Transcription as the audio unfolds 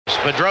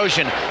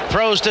Bedrosian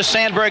throws to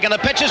Sandberg, and the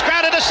pitch is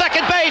grounded to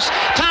second base.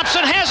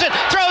 Thompson has it,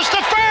 throws to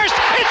first.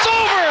 It's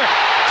over.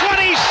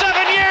 27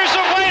 years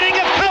of waiting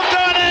have come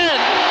to an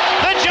end.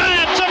 The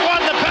Giants have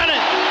won the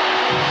pennant.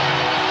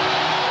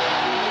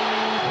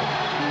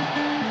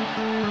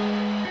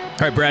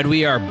 All right, Brad,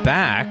 we are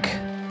back.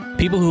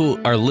 People who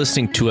are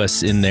listening to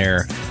us in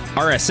their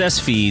RSS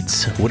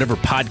feeds, whatever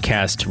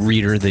podcast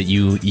reader that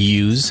you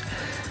use,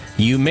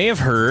 you may have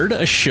heard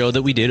a show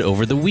that we did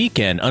over the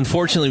weekend.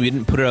 Unfortunately, we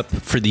didn't put it up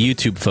for the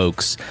YouTube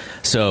folks.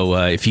 So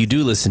if you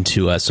do listen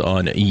to us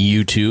on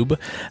YouTube,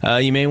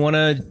 you may want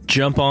to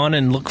jump on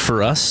and look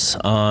for us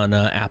on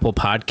Apple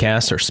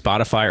Podcasts or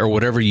Spotify or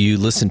whatever you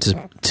listen to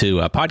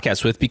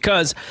podcasts with,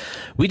 because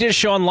we did a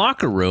show on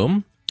Locker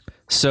Room.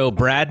 So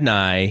Brad and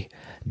I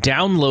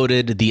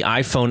downloaded the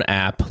iPhone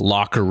app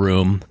Locker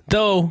Room,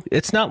 though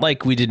it's not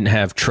like we didn't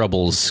have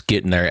troubles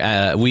getting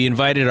there. We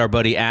invited our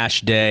buddy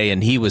Ash Day,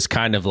 and he was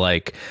kind of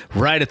like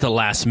right at the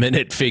last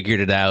minute figured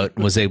it out,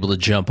 was able to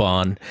jump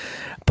on.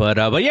 But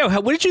yeah,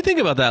 what did you think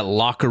about that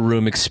Locker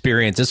Room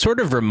experience? It sort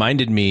of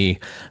reminded me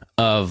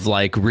of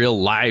like real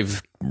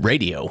live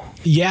radio.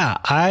 Yeah,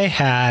 I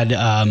had,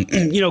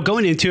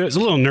 going into it, I was a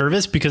little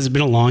nervous because it's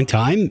been a long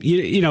time.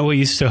 We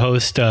used to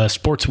host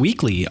Sports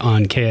Weekly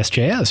on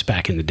KSJS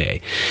back in the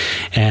day.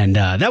 And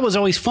that was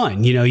always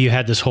fun. You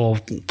had this whole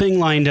thing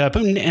lined up.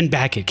 And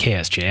back at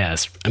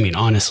KSJS, I mean,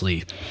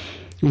 honestly,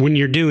 when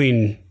you're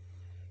doing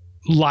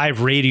live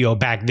radio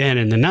back then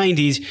in the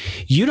 90s,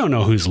 you don't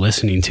know who's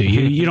listening to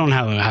you. You don't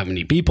know how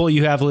many people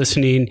you have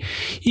listening.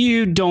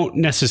 You don't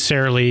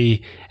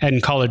necessarily, in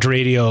college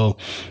radio,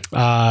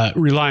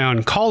 rely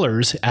on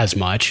callers as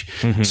much.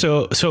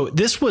 So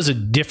this was a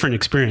different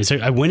experience.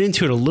 I went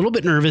into it a little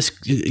bit nervous,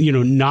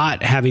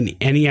 not having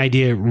any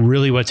idea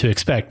really what to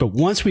expect. But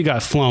once we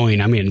got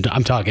flowing, I mean,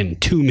 I'm talking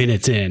 2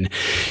 minutes in,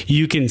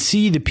 you can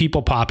see the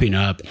people popping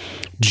up,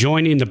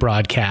 joining the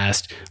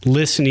broadcast,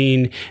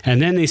 listening, and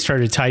then they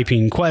started typing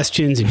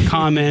questions and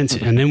comments,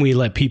 and then we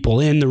let people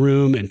in the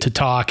room and to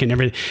talk and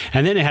everything.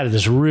 And then it had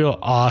this real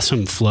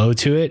awesome flow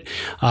to it.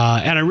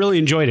 And I really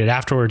enjoyed it.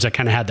 Afterwards, I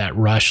kind of had that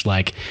rush,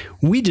 like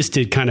we just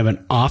did kind of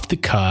an off the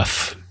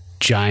cuff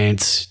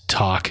Giants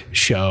talk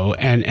show.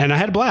 And I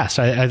had a blast.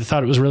 I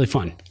thought it was really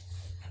fun.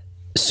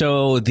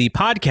 So the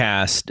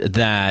podcast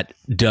that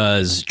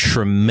does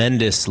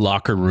tremendous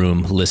Locker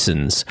Room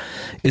listens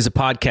is a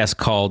podcast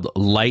called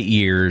Light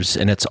Years,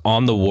 and it's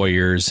on the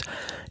Warriors.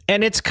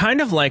 And it's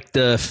kind of like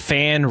the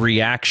fan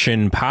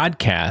reaction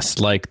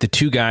podcast, like the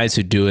two guys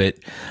who do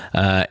it,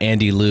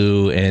 Andy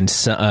Liu and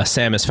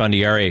Sam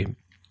Esfandiari.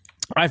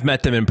 I've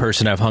met them in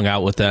person. I've hung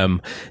out with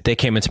them. They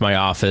came into my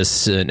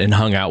office and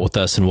hung out with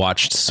us and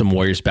watched some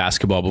Warriors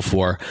basketball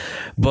before.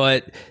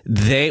 But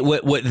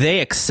what they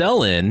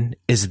excel in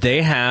is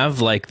they have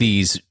like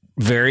these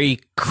very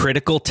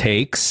critical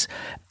takes,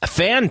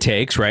 fan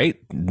takes, right?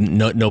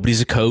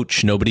 Nobody's a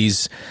coach.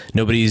 Nobody's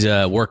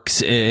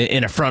works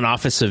in a front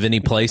office of any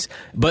place,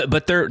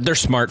 but they're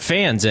smart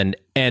fans. And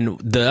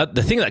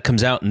the thing that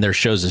comes out in their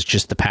shows is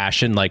just the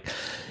passion. Like,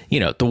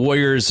 the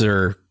Warriors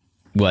are,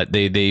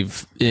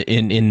 they've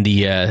in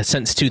the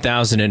since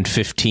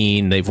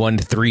 2015 they've won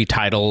 3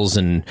 titles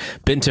and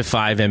been to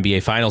 5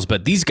 NBA finals,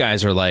 but these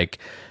guys are like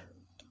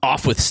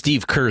off with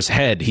Steve Kerr's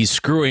head. He's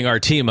screwing our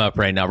team up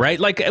right now, right?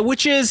 Like,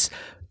 which is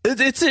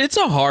it's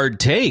a hard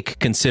take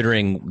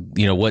considering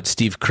what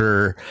Steve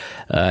Kerr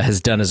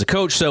has done as a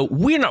coach. So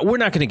we're not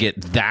going to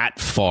get that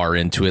far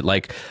into it.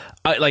 Like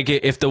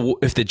if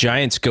the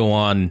Giants go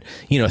on,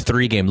 a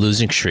 3-game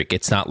losing streak,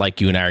 it's not like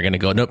you and I are going to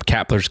go, nope,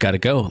 Kapler's got to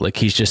go. Like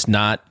he's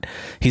not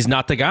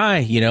the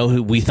guy,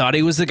 who we thought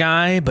he was the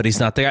guy, but he's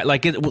not the guy.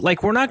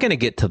 Like we're not going to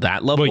get to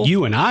that level. Well,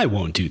 you and I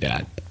won't do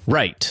that.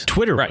 Right.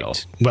 Twitter right. will.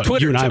 Well,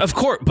 Twitter, you and I, of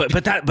course,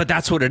 but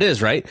that's what it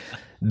is, right?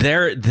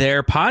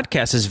 Their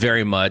podcast is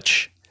very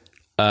much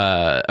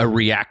a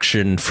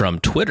reaction from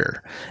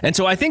Twitter. And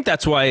so I think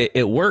that's why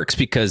it works,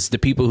 because the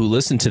people who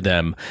listen to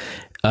them,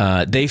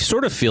 they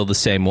sort of feel the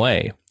same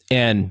way.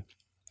 And,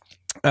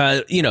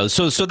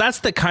 so that's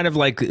the kind of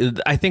like,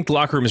 I think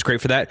Locker Room is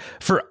great for that.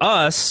 For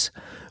us,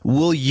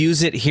 we'll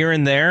use it here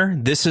and there.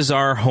 This is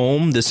our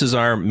home. This is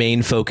our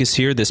main focus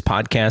here, this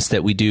podcast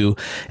that we do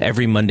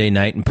every Monday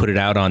night and put it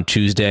out on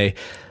Tuesday.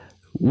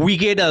 We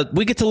get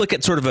to look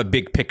at sort of a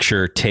big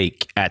picture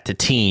take at the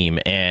team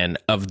and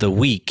of the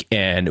week,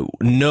 and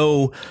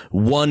no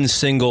one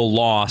single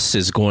loss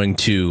is going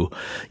to,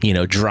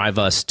 drive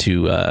us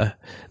to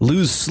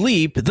lose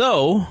sleep.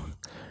 Though,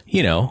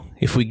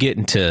 if we get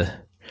into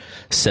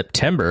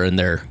September and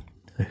they're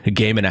a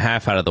game and a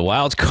half out of the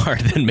wild card,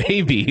 then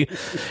maybe.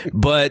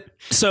 But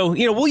so,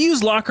 we'll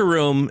use Locker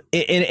Room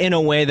in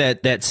a way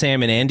that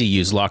Sam and Andy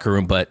use Locker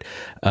Room, but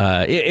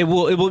it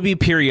will be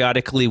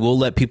periodically. We'll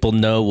let people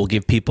know. We'll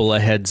give people a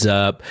heads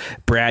up.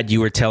 Brad, you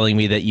were telling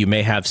me that you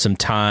may have some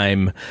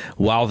time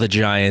while the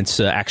Giants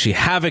actually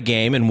have a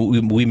game,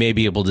 and we may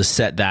be able to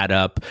set that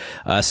up.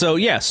 So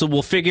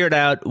we'll figure it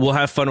out. We'll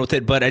have fun with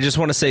it. But I just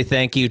want to say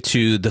thank you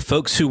to the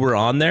folks who were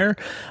on there.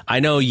 I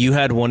know you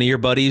had one of your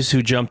buddies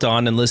who jumped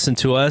on and listened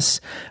to to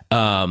us.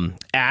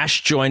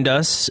 Ash joined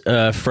us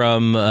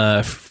from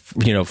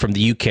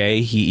the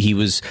UK. He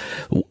was,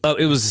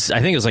 it was, I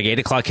think it was like 8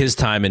 o'clock his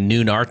time and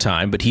noon our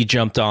time, but he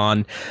jumped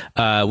on.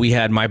 We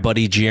had my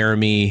buddy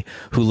Jeremy,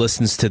 who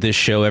listens to this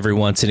show every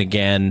once and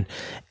again.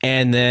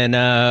 And then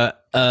another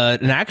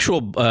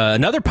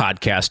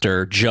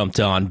podcaster jumped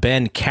on,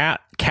 Ben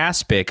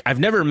Kaspick. I've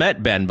never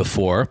met Ben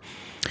before,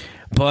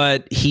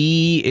 but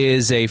he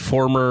is a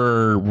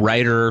former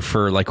writer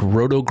for like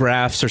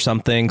Rotographs or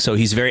something. So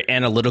he's very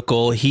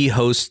analytical. He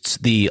hosts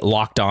the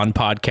Locked On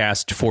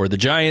podcast for the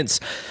Giants.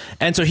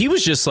 And so he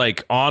was just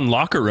like on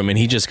Locker Room and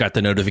he just got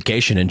the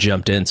notification and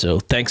jumped in. So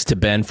thanks to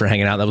Ben for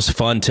hanging out. That was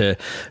fun to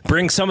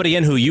bring somebody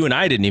in who you and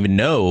I didn't even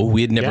know.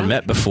 We had never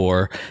met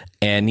before.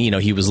 And,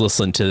 he was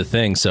listening to the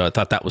thing. So I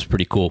thought that was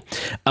pretty cool.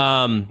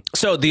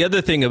 So the other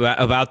thing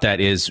about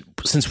that is,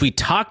 since we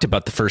talked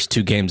about the first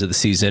 2 games of the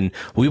season,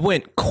 we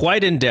went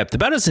quite in depth,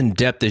 about as in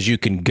depth as you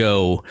can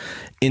go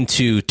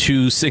into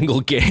 2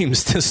 single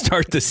games to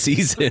start the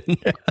season.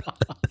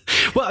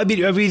 Well, I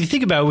mean,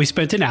 think about it. We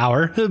spent an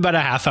hour, about a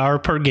half hour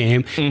per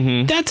game.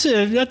 Mm-hmm.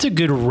 That's a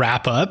good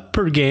wrap up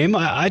per game,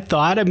 I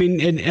thought. I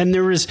mean, and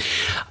there was,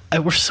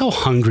 we're so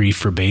hungry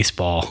for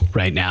baseball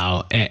right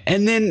now.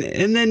 And then,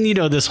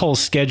 this whole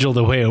schedule,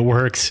 the way it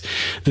works,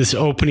 this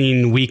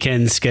opening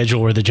weekend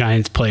schedule where the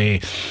Giants play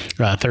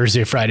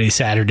Thursday, Friday,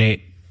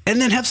 Saturday,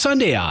 and then have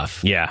Sunday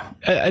off. Yeah.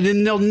 And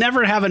then they'll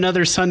never have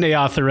another Sunday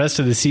off the rest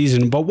of the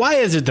season. But why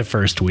is it the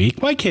first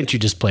week? Why can't you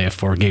just play a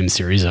 4-game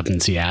series up in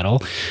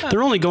Seattle?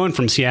 They're only going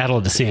from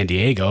Seattle to San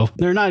Diego.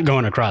 They're not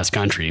going across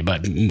country,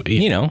 but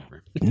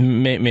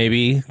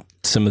maybe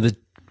some of the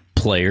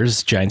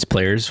Giants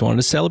players wanted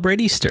to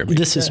celebrate Easter.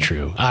 This is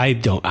true. I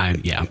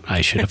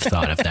should have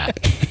thought of that.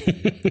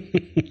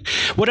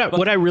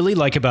 What I really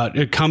like about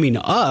coming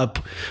up,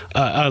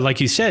 like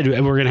you said,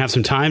 we're going to have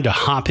some time to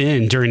hop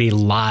in during a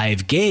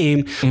live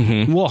game.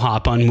 Mm-hmm. We'll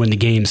hop on when the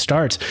game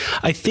starts.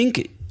 I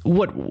think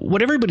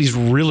what everybody's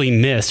really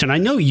missed, and I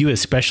know you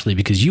especially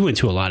because you went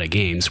to a lot of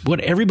games,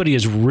 what everybody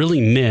has really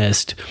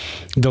missed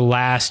the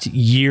last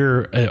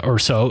year or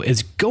so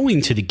is going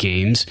to the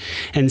games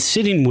and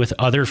sitting with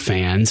other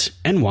fans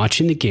and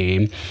watching the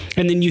game.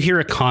 And then you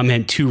hear a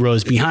comment 2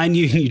 rows behind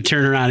you and you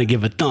turn around and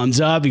give a thumbs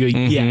up. You go,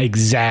 yeah,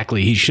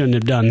 exactly. He shouldn't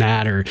have done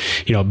that. Or,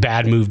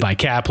 bad move by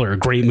Kapler or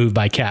great move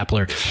by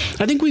Kapler.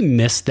 I think we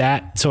missed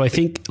that. So I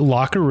think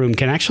Locker Room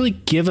can actually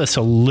give us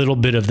a little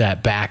bit of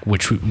that back,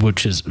 which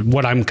is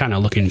what I'm kind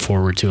of looking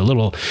forward to,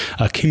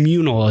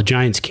 a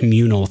Giants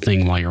communal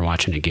thing while you're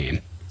watching a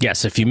game.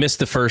 Yes, if you missed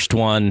the first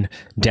one,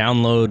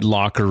 download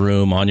Locker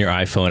Room on your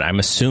iPhone. I'm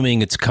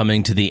assuming it's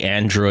coming to the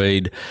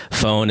Android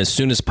phone as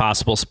soon as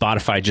possible.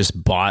 Spotify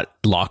just bought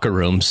Locker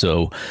Room,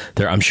 so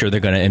I'm sure they're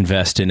going to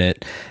invest in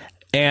it.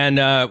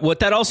 And what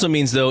that also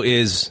means, though,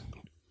 is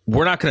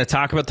we're not going to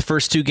talk about the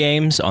first 2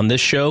 games on this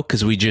show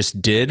because we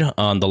just did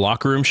on the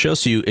Locker Room show.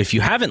 So if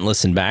you haven't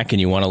listened back and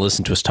you want to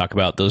listen to us talk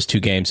about those 2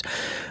 games,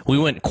 we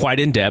went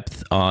quite in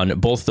depth on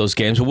both those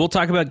games. But we'll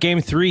talk about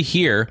game 3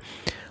 here,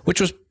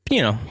 which was,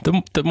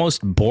 the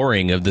most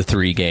boring of the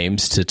 3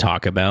 games to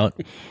talk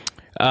about.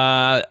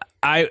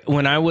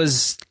 When I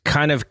was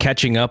kind of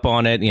catching up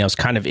on it, I was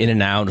kind of in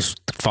and out,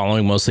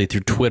 following mostly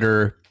through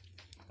Twitter.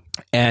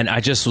 And I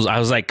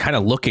was like kind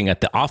of looking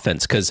at the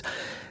offense because,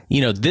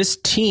 this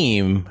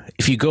team,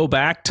 if you go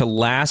back to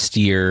last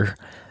year,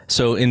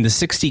 so in the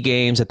 60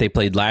 games that they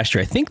played last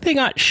year, I think they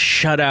got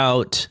shut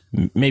out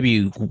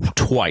maybe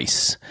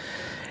twice.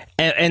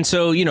 And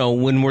so,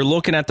 when we're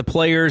looking at the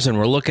players and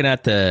we're looking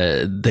at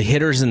the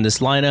hitters in this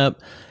lineup,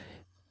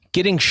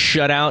 getting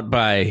shut out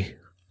by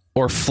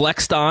or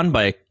flexed on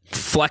by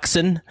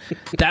Flexen,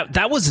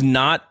 that was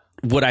not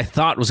what I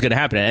thought was going to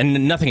happen.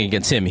 And nothing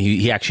against him.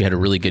 He actually had a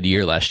really good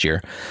year last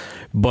year.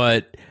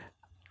 But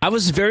I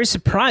was very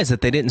surprised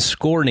that they didn't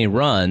score any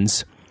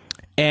runs.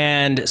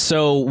 And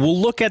so we'll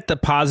look at the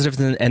positives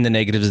and the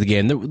negatives of the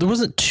game. There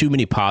wasn't too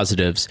many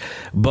positives,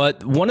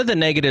 but one of the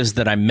negatives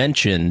that I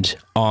mentioned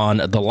on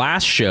the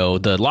last show,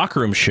 the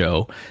Locker Room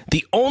show,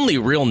 the only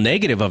real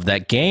negative of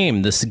that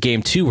game, this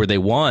game 2 where they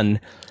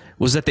won,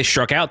 was that they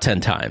struck out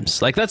 10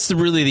 times. Like, that's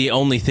really the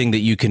only thing that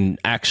you can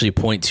actually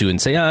point to and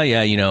say, oh,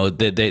 yeah,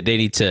 they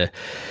need to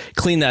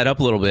clean that up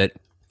a little bit.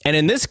 And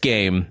in this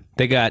game,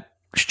 they got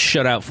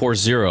shut out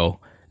 4-0.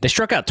 They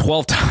struck out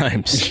 12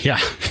 times. Yeah.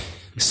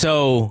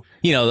 So,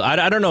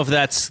 I don't know if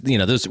that's,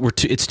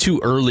 it's too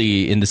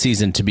early in the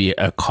season to be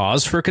a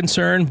cause for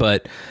concern,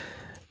 but,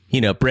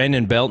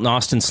 Brandon Belt and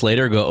Austin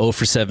Slater go 0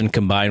 for 7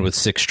 combined with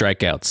 6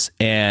 strikeouts.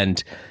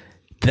 And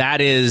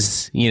that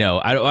is,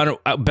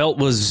 Belt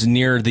was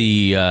near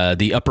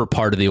the upper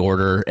part of the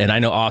order, and I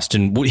know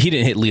Austin, he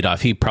didn't hit leadoff.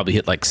 He probably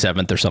hit like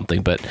 7th or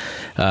something, but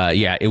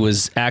it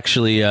was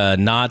actually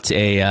not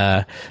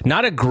a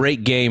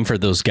great game for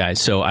those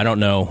guys. So I don't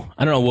know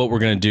what we're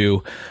gonna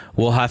do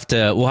We'll have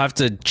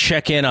to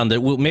check in on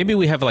maybe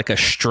we have like a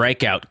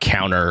strikeout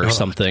counter or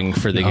something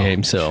for the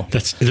game. So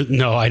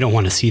no, I don't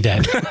want to see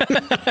that.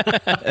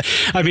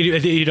 I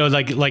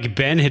mean, like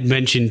Ben had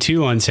mentioned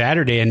too on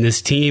Saturday, and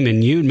this team,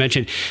 and you had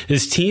mentioned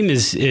this team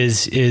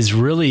is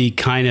really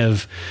kind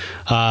of,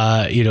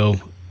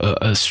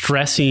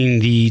 stressing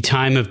the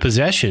time of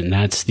possession.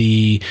 That's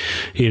the,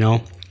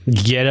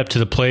 get up to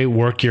the plate,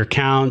 work your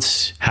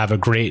counts, have a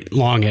great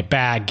long at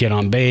bat, get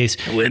on base,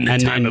 win the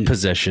time of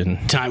possession.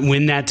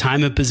 Win that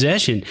time of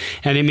possession.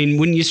 And I mean,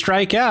 when you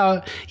strike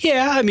out,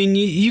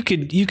 you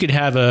could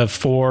have a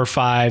 4,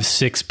 5,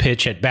 6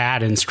 pitch at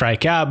bat and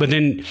strike out, but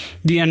then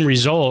the end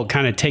result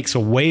kind of takes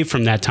away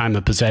from that time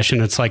of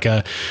possession. It's like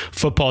a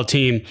football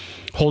team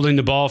holding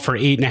the ball for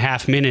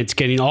 8.5 minutes,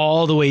 getting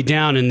all the way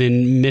down, and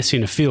then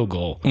missing a field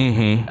goal.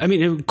 Mm-hmm. I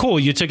mean,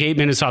 cool, you took 8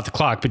 minutes off the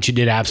clock, but you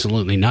did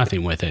absolutely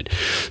nothing with it.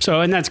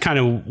 So, and that's kind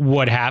of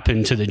what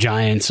happened to the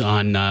Giants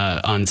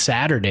on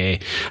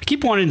Saturday. I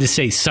keep wanting to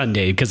say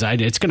Sunday because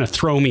it's going to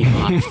throw me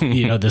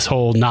off, this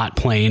whole not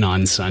playing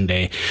on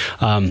Sunday.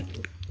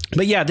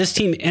 But yeah, this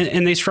team,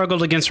 and they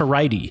struggled against a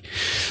righty.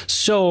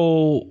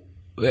 So...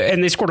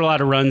 And they scored a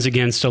lot of runs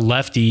against a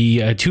lefty,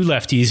 2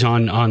 lefties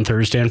on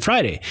Thursday and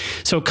Friday.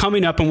 So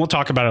coming up, and we'll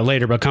talk about it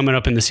later, but coming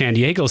up in the San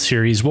Diego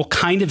series, we'll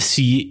kind of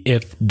see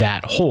if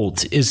that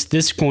holds. Is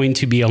this going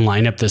to be a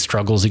lineup that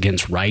struggles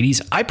against righties?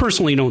 I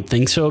personally don't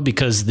think so,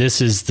 because this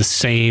is the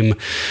same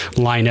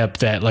lineup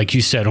that, like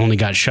you said, only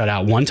got shut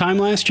out one time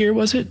last year,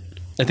 was it?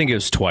 I think it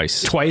was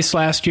twice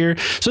last year.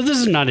 So this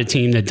is not a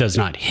team that does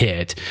not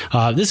hit.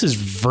 This is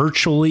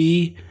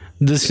virtually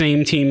the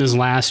same team as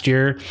last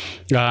year.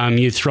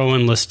 You throw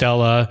in La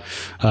Stella,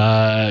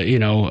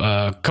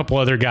 a couple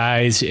other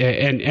guys.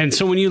 And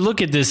so when you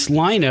look at this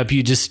lineup,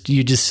 you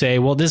just say,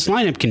 well, this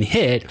lineup can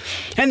hit,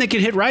 and they can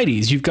hit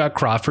righties. You've got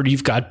Crawford,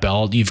 you've got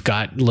Belt, you've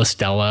got La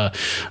Stella,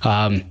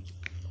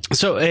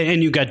 so,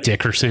 and you got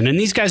Dickerson, and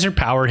these guys are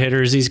power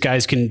hitters. These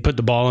guys can put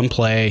the ball in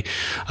play,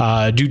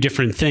 do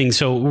different things.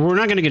 So we're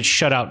not going to get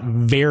shut out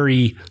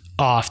very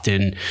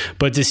often,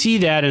 but to see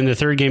that in the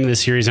third game of the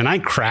series, and I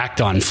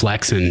cracked on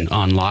Flexen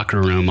on Locker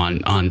Room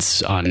on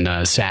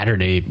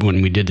Saturday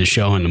when we did the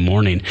show in the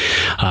morning,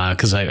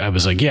 because I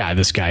was like, yeah,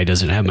 this guy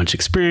doesn't have much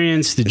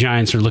experience. The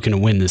Giants are looking to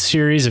win this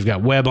series. They've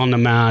got Webb on the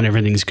mound.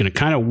 Everything's going to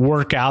kind of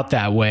work out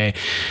that way.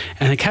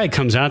 And the guy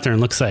comes out there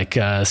and looks like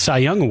a Cy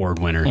Young Award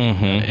winner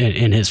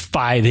in his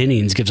 5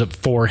 innings, gives up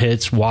 4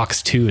 hits,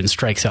 walks 2, and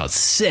strikes out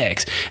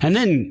 6. And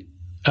then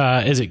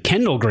is it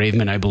Kendall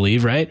Graveman, I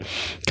believe, right?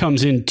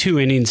 Comes in 2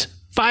 innings,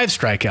 5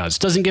 strikeouts,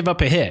 doesn't give up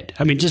a hit.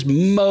 I mean, just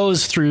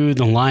mows through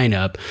the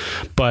lineup.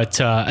 But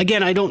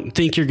again, I don't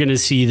think you're going to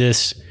see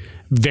this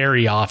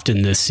very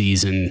often this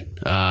season.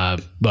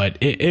 But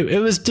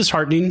it was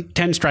disheartening.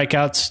 10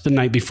 strikeouts the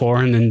night before,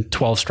 and then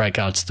 12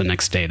 strikeouts the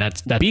next day.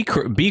 That's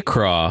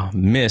B-Craw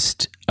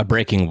missed a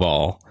breaking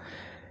ball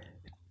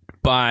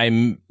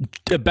by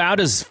about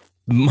as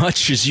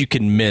much as you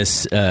can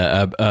miss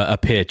a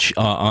pitch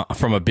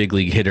from a big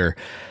league hitter.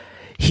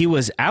 He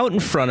was out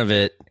in front of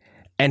it,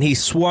 and he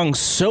swung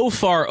so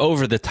far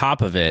over the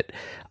top of it,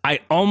 I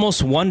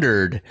almost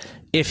wondered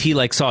if he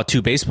saw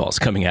 2 baseballs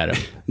coming at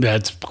him.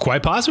 That's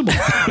quite possible.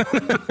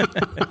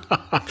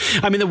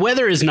 I mean, the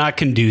weather is not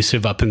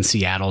conducive up in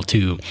Seattle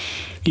to,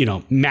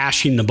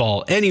 mashing the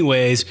ball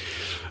anyways,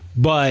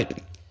 but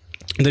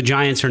the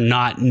Giants are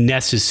not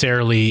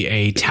necessarily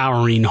a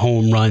towering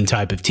home run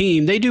type of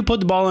team. They do put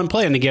the ball in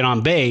play and they get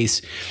on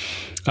base.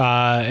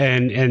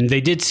 And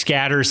they did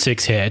scatter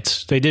 6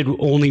 hits. They did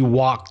only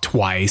walk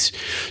twice.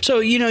 So,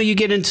 you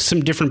get into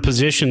some different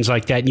positions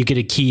like that and you get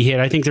a key hit.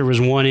 I think there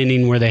was one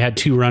inning where they had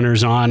 2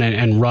 runners on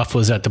and Ruff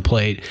was at the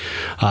plate.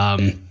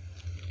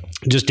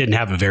 Just didn't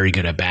have a very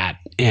good at bat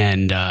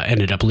and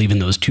ended up leaving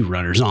those 2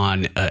 runners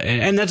on.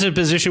 And that's a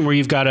position where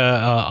you've got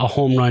a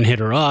home run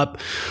hitter up.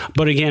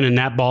 But again, in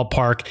that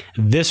ballpark,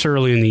 this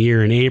early in the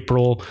year in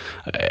April,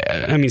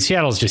 I mean,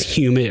 Seattle's just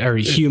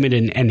humid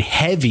and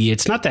heavy.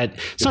 It's not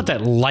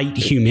that light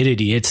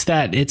humidity. It's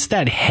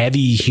that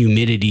heavy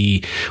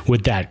humidity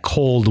with that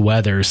cold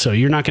weather. So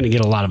you're not going to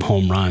get a lot of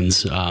home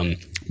runs.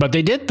 But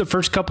they did the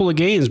first couple of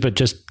games, but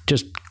just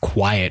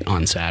quiet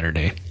on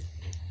Saturday.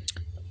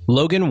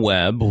 Logan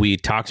Webb, we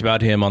talked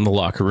about him on the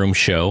Locker Room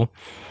show,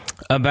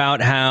 about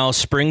how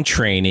spring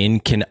training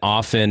can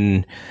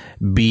often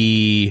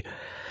be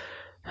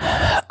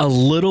a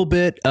little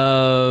bit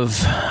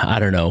of, I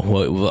don't know,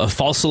 a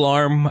false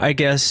alarm, I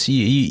guess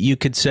you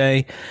could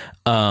say.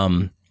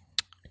 And,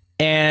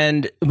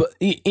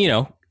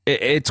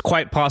 it's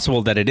quite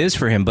possible that it is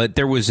for him, but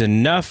there was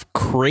enough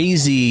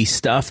crazy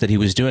stuff that he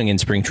was doing in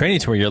spring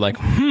training to where you're like,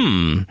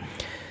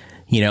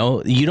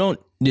 you don't,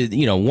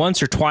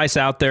 once or twice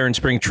out there in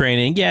spring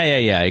training,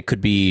 yeah, it could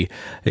be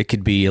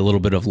a little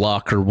bit of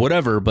luck or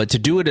whatever, but to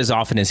do it as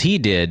often as he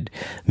did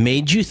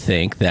made you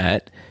think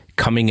that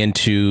coming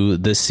into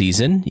this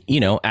season,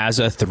 as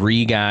a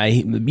 3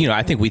 guy,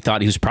 I think we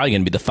thought he was probably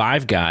going to be the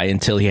 5 guy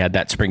until he had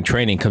that spring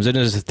training, comes in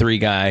as a 3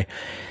 guy.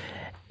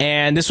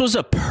 And this was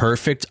a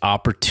perfect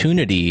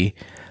opportunity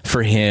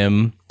for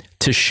him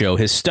to show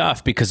his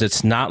stuff, because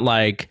it's not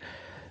like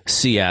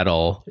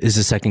Seattle is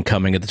the second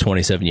coming of the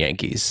 27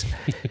 Yankees.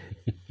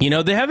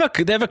 They have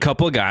a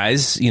couple of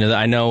guys.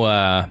 I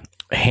know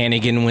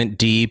Hannigan went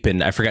deep,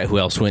 and I forgot who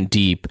else went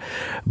deep,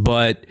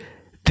 but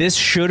this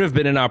should have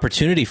been an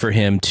opportunity for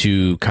him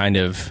to kind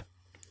of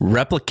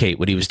replicate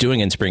what he was doing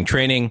in spring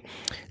training.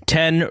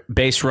 10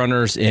 base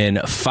runners in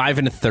 5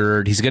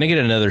 1/3. He's going to get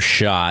another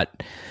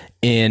shot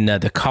in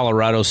the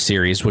Colorado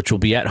series, which will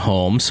be at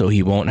home, so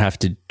he won't have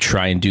to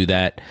try and do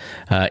that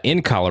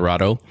in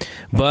Colorado.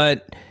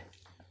 But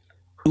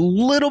a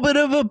little bit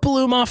of a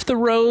bloom off the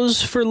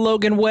rose for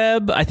Logan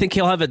Webb. I think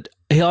he'll have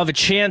a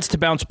chance to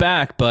bounce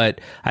back,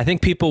 but I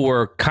think people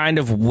were kind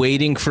of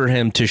waiting for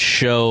him to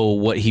show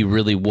what he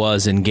really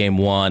was in game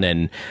one.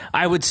 And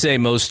I would say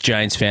most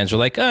Giants fans were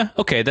like,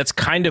 okay, that's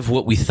kind of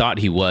what we thought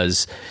he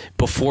was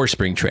before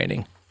spring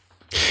training.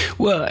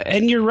 Well,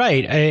 and you're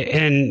right,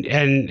 and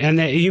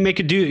that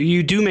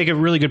you do make a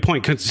really good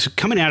point. 'Cause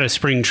coming out of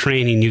spring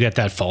training, you got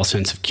that false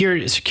sense of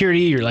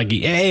security. You're like,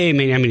 hey,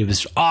 man, I mean, it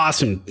was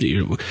awesome.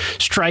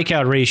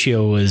 Strikeout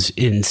ratio was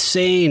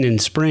insane in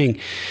spring.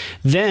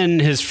 Then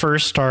his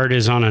first start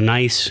is on a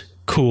nice,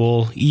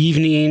 cool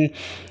evening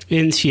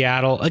in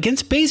Seattle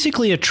against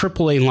basically a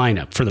AAA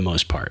lineup for the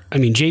most part. I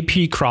mean,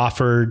 J.P.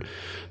 Crawford,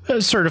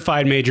 a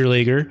certified major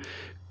leaguer.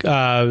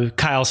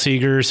 Kyle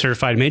Seager,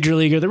 certified major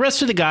leaguer. The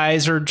rest of the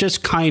guys are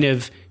just kind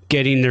of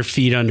getting their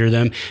feet under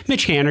them.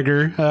 Mitch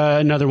Haniger,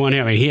 another one.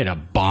 I mean, he had a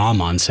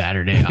bomb on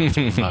Saturday off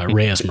of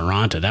Reyes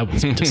Maranta. That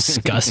was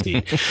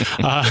disgusting.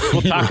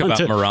 We'll talk about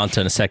Maranta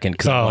in a second,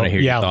 because I want to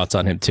hear your thoughts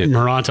on him too.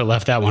 Maranta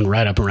left that one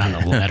right up around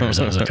the letters.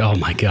 I was like, oh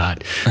my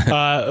God.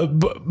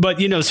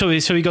 But so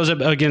he goes up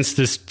against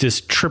this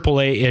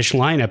AAA-ish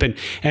lineup,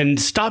 and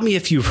stop me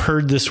if you've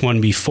heard this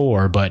one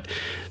before, but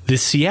the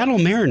Seattle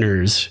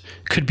Mariners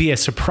could be a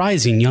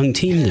surprising young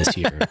team this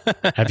year.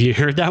 Have you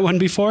heard that one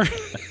before?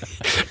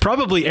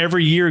 Probably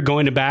every year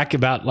going back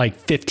about like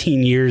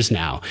 15 years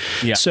now.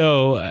 Yeah.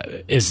 So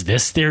is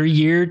this their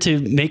year to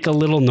make a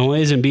little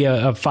noise and be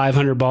a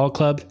 500 ball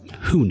club?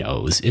 Who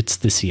knows? It's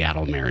the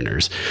Seattle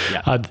Mariners.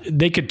 Yeah.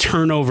 They could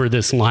turn over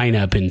this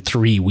lineup in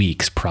 3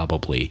 weeks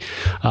probably.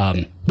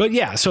 But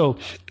yeah, so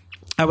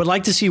I would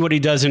like to see what he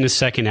does in his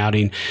second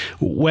outing.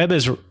 Webb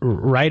is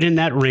right in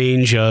that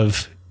range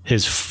of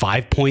his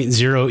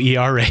 5.0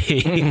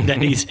 ERA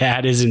that he's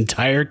had his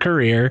entire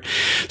career.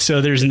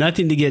 So there's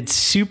nothing to get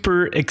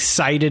super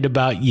excited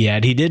about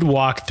yet. He did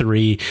walk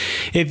 3.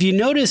 If you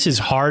notice his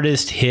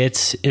hardest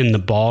hits in the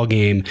ball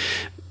game,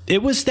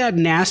 it was that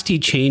nasty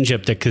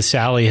changeup that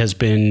Casale has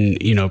been,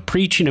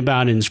 preaching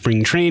about in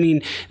spring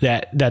training,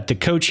 that the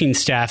coaching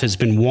staff has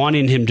been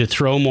wanting him to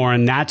throw more,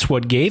 and that's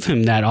what gave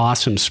him that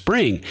awesome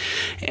spring.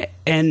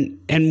 And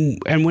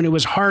when it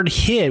was hard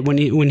hit, when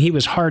he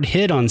was hard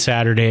hit on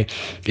Saturday,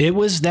 it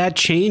was that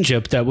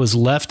changeup that was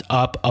left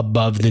up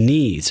above the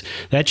knees.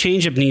 That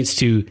changeup needs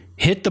to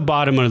hit the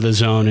bottom of the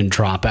zone and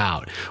drop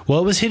out. Well,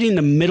 it was hitting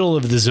the middle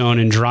of the zone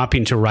and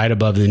dropping to right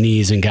above the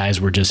knees, and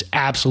guys were just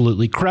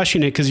absolutely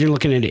crushing it, because you're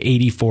looking at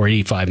 84,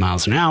 85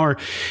 miles an hour,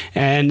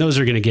 and those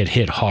are going to get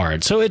hit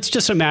hard. So it's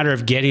just a matter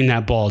of getting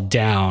that ball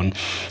down.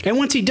 And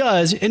once he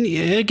does, and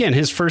again,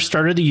 his first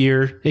start of the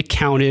year, it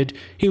counted.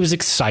 He was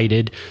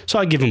excited. So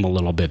I give him a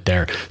little bit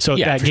there. So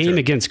that game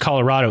against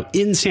Colorado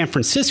in San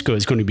Francisco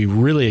is going to be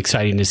really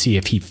exciting to see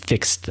if he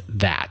fixed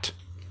that.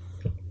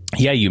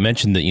 Yeah, you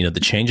mentioned that,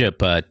 the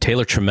changeup,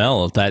 Taylor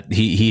Trammell, that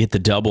he hit the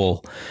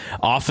double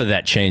off of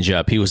that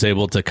changeup. He was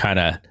able to kind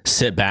of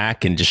sit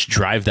back and just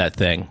drive that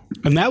thing.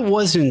 And that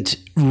wasn't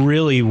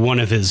really one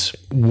of his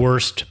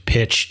worst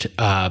pitched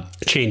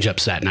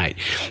changeups that night.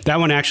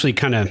 That one actually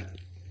kind of,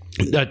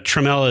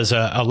 Trammell is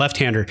a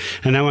left-hander,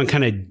 and that one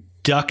kind of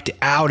ducked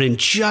out and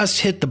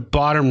just hit the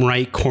bottom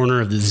right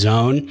corner of the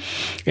zone.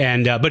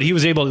 And but he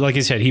was able, like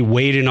I said, he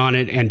waited on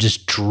it and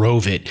just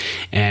drove it.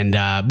 And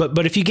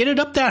but if you get it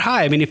up that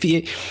high, I mean, if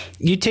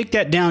you take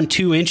that down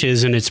 2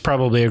 inches, and it's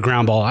probably a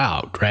ground ball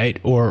out, right?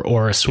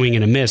 Or a swing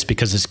and a miss,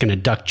 because it's going to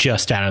duck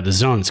just out of the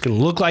zone. It's going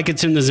to look like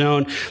it's in the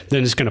zone,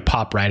 then it's going to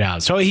pop right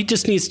out. So he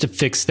just needs to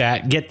fix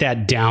that, get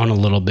that down a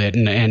little bit.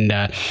 And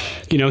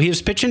he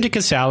was pitching to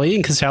Casale,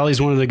 and Casale's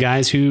one of the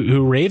guys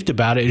who raved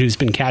about it, who's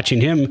been catching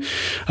him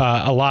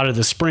a lot of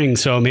the spring.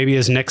 So maybe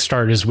his next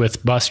start is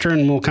with Buster,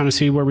 and we'll kind of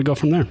see where we go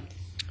from there.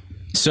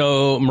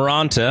 So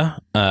Maranta,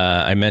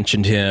 I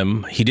mentioned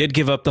him. He did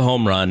give up the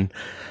home run.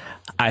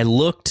 I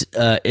looked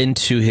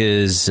into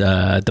his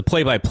the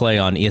play-by-play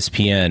on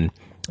ESPN.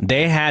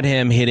 They had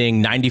him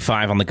hitting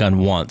 95 on the gun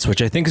once,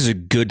 which I think is a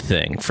good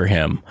thing for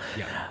him.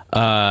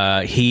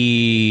 Yeah.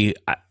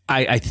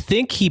 I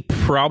think he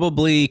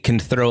probably can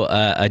throw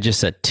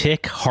just a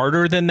tick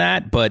harder than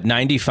that, but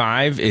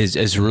 95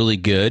 is really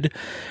good.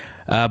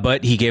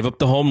 But he gave up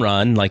the home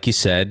run, like you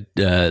said,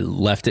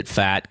 left it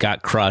fat,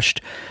 got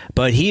crushed.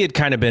 But he had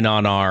kind of been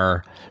on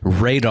our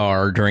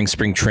radar during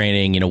spring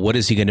training. What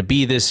is he going to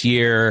be this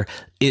year?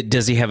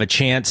 Does he have a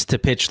chance to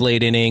pitch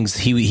late innings?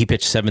 He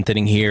pitched 7th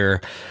inning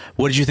here.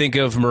 What did you think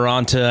of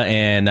Maranta,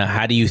 and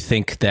how do you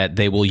think that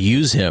they will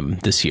use him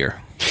this year?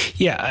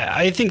 Yeah,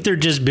 I think they're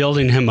just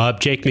building him up.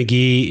 Jake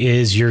McGee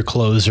is your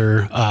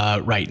closer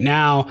right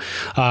now.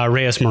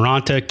 Reyes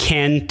Maranta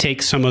can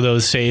take some of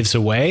those saves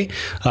away.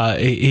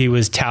 He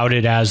was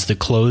touted as the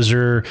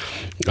closer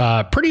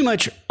pretty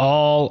much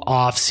all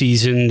off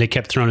season. They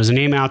kept throwing his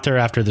name out there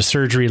after the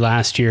surgery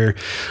last year.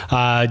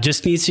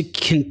 Just needs to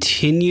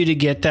continue to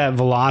get that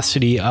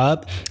velocity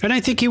up, and I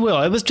think he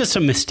will. It was just a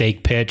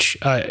mistake pitch.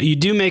 You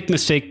do make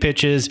mistake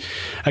pitches.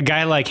 A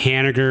guy like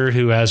Haniger,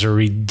 who has a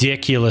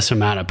ridiculous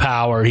amount of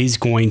power, he's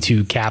going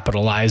to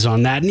capitalize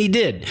on that, and he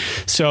did.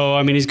 So,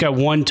 I mean, he's got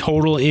one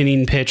total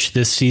inning pitch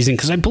this season,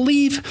 because I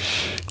believe,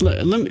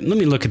 let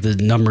me look at the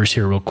numbers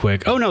here real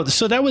quick. Oh, no,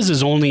 so that was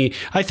his only,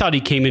 I thought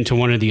he came into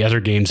one of the other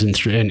games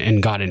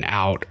and got an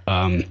out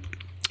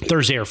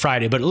Thursday or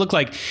Friday, but it looked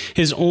like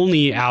his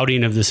only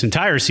outing of this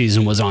entire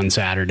season was on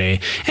Saturday,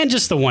 and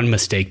just the one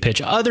mistake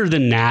pitch. Other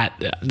than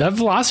that, the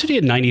velocity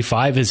at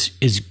 95 is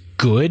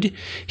good.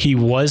 He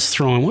was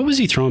throwing, what was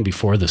he throwing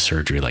before the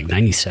surgery? Like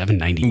 97,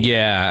 90?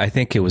 Yeah, I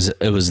think it was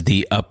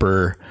the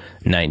upper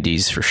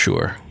 90s for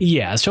sure.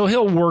 Yeah, so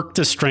he'll work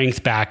the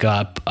strength back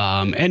up,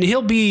 and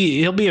he'll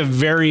be a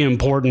very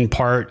important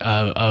part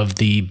of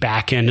the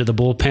back end of the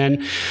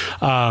bullpen.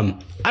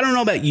 I don't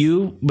know about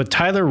you, but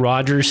Tyler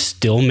Rogers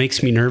still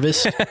makes me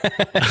nervous. The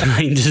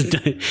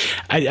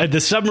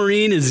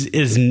submarine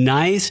is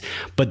nice,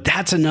 but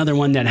that's another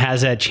one that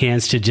has that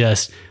chance to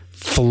just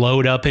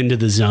float up into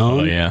the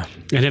zone. Oh, yeah.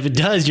 And if it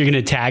does, you're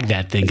going to tag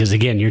that thing, because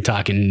again, you're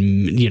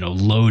talking,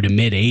 low to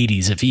mid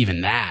 80s, if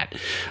even that.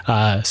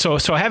 So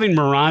having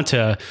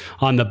Maranta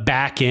on the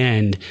back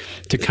end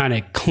to kind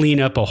of clean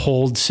up a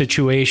hold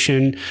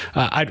situation,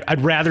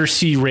 I'd rather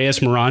see Reyes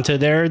Maranta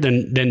there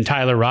than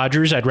Tyler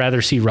Rogers. I'd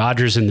rather see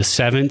Rogers in the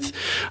seventh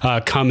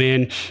come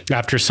in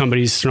after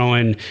somebody's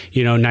throwing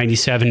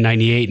 97,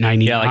 98,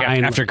 99. Yeah,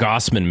 like after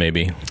Gausman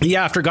maybe.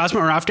 Yeah, after Gausman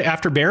or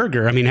after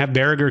Berriger. I mean, have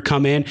Berriger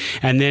come in,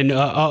 and then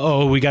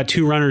we got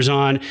two runners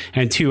on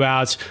and two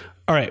outs.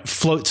 All right,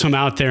 float some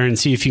out there and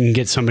see if you can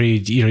get somebody,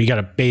 you got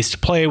a base to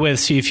play with,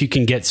 see if you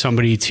can get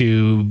somebody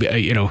to,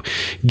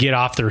 get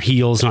off their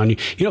heels on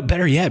you.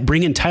 Better yet,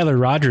 bring in Tyler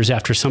Rogers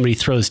after somebody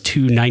throws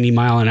two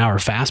 90-mile-an-hour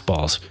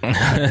fastballs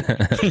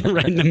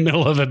right in the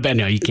middle of a bet.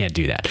 No, you can't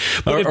do that.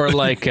 Or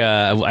like,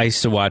 I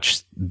used to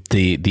watch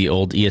the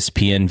old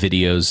ESPN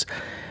videos.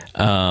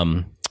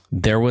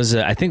 There was,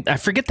 I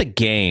forget the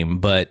game,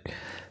 but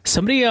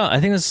somebody else,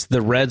 I think it's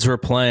the Reds were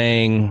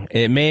playing.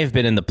 It may have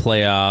been in the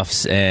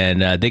playoffs,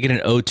 and they get an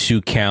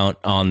 0-2 count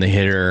on the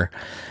hitter,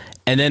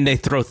 and then they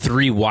throw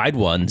three wide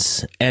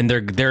ones, and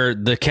they're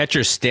the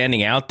catcher's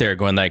standing out there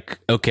going like,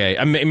 okay,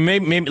 I mean,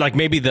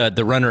 maybe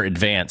the runner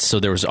advanced, so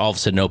there was all of a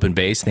sudden open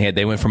base, and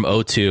they went from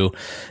 0-2.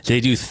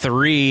 They do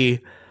three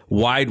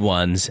wide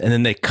ones, and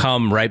then they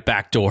come right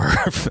back door,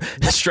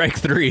 strike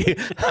three.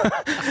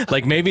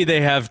 Like maybe they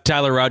have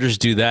Tyler Rogers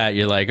do that.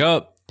 You're like,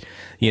 oh.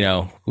 He's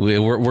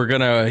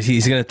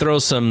gonna throw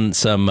some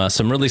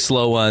really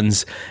slow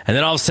ones, and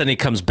then all of a sudden he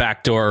comes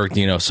backdoor,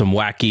 some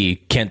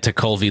wacky Kent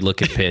Tekulve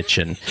looking pitch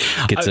and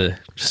gets a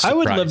surprise. I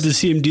would love to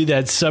see him do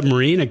that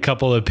submarine a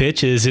couple of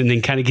pitches and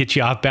then kind of get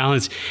you off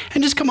balance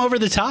and just come over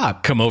the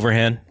top. Come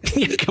overhand?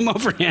 Yeah, come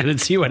overhand and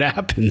see what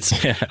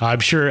happens. Yeah. I'm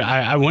sure.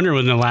 I wonder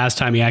when the last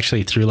time he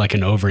actually threw like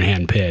an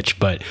overhand pitch,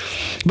 but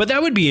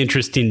that would be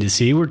interesting to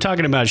see. We're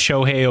talking about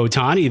Shohei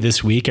Ohtani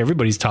this week.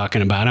 Everybody's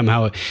talking about him,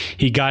 how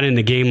he got in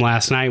the game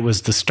last night,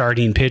 was the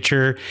starting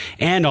pitcher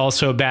and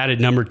also batted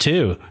number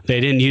 2. They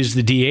didn't use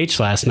the DH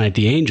last night,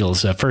 the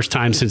Angels. First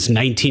time since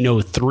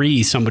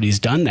 1903 somebody's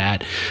done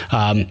that,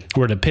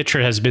 where the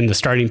pitcher has been the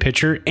starting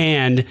pitcher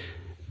and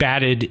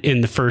batted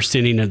in the first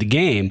inning of the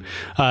game.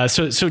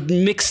 So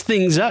mix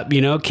things up,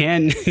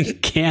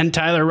 can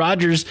Tyler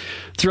Rogers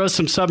throw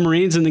some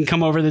submarines and then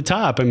come over the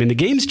top? I mean, the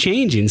game's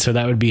changing, so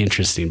that would be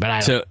interesting. But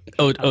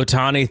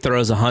Ohtani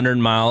throws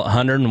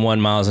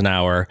 101 miles an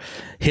hour,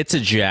 hits a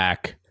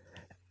jack,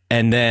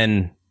 and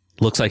then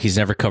looks like he's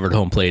never covered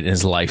home plate in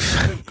his life.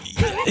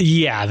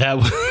 Yeah, that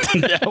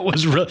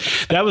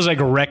was like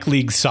a rec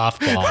league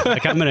softball.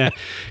 Like, I'm going to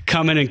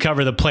come in and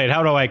cover the plate.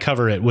 How do I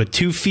cover it? With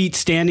 2 feet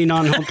standing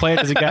on home plate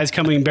as the guy's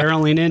coming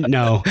barreling in?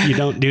 No, you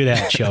don't do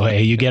that,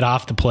 Shohei. You get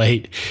off the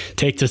plate,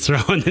 take the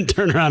throw, and then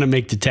turn around and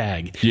make the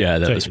tag. Yeah,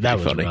 that was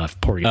funny. Rough.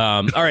 Poor guy.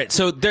 All right,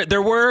 so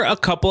there were a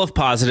couple of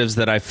positives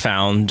that I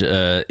found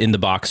in the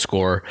box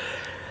score.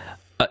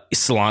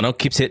 Solano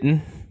keeps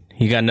hitting.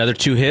 He got another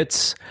 2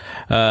 hits.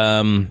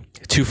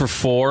 2 for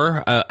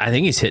 4. I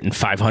think he's hitting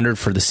 500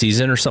 for the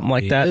season or something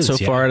like that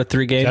far out of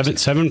 3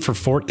 games. 7 for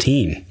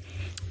 14.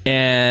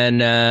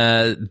 And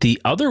the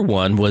other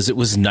one was, it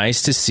was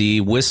nice to see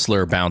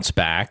Whistler bounce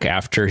back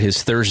after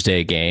his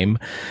Thursday game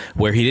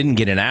where he didn't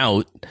get an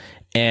out.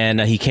 And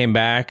he came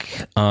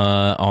back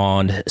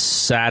on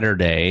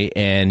Saturday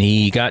and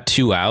he got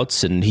 2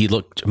 outs and he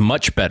looked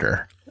much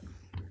better.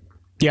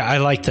 Yeah, I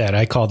like that.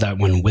 I call that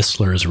one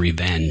Whistler's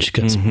revenge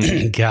because,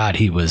 God,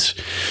 he was...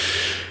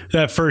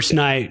 That first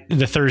night,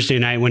 the Thursday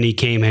night when he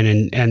came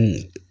in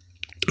and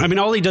I mean,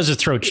 all he does is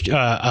throw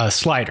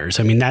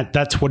sliders. I mean,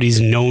 that's what he's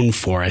known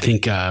for. I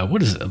think,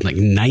 what is it, like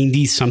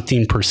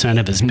 90-something%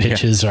 of his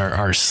pitches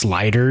are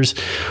sliders.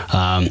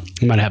 I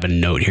might have a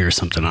note here or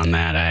something on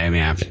that. I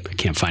mean, I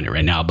can't find it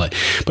right now. But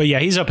yeah,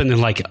 he's up in the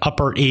like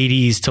upper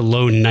 80s to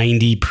low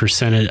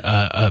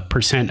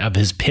 90% of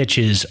his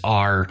pitches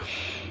are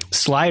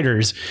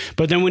sliders.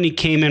 But then when he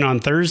came in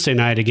on Thursday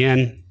night,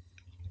 again,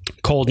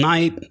 cold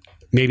night,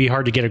 maybe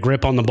hard to get a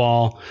grip on the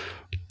ball.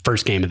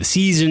 First game of the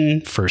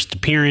season, first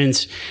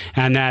appearance,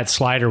 and that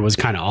slider was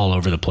kind of all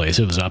over the place.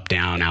 It was up,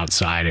 down,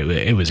 outside.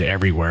 It was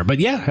everywhere. But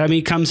yeah, I mean,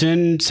 he comes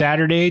in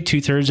Saturday,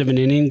 2/3 of an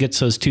inning, gets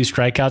those 2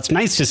 strikeouts.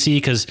 Nice to see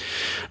because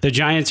the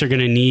Giants are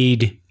going to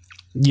need,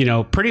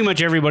 pretty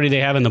much everybody they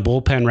have in the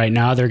bullpen right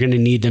now. They're going to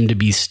need them to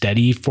be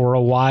steady for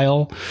a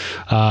while.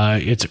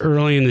 It's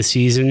early in the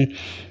season.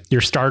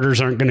 Your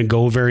starters aren't going to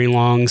go very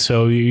long,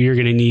 so you're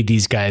going to need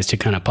these guys to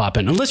kind of pop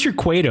in. Unless you're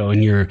Cueto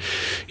and you're,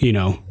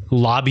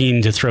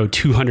 lobbying to throw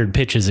 200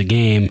 pitches a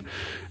game.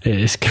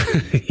 He's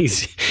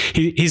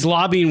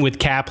lobbying with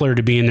Kapler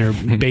to be in there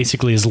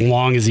basically as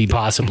long as he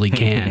possibly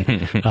can,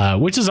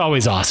 which is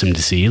always awesome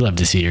to see. You love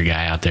to see your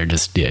guy out there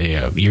just,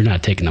 you're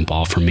not taking the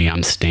ball from me.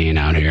 I'm staying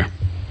out here.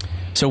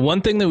 So one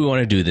thing that we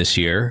want to do this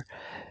year,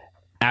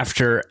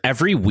 after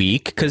every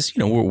week, because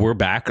we're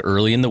back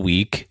early in the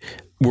week,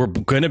 we're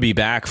going to be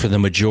back for the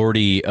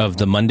majority of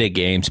the Monday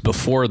games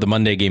before the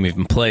Monday game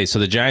even plays. So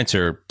the Giants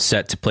are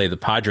set to play the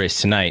Padres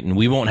tonight, and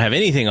we won't have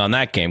anything on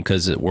that game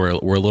because we're a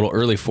little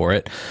early for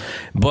it.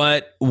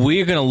 But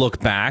we're going to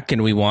look back,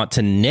 and we want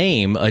to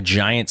name a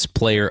Giants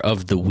player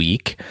of the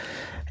week,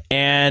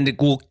 and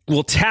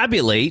we'll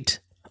tabulate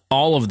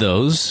all of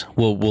those.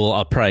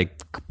 I'll probably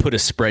put a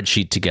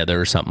spreadsheet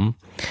together or something,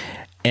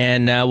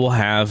 and we'll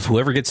have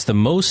whoever gets the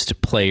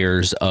most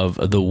players of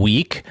the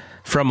week.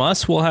 From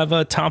us, we'll have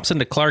a Thompson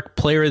to Clark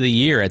Player of the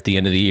Year at the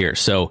end of the year.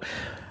 So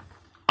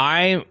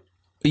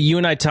you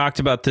and I talked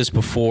about this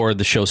before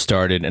the show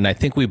started, and I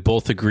think we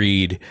both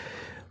agreed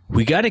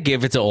we got to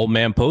give it to Old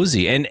Man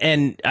Posey.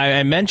 And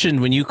I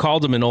mentioned when you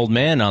called him an old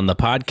man on the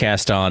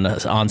podcast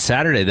on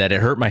Saturday that it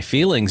hurt my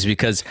feelings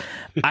because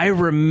I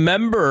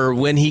remember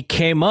when he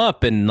came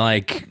up and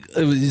it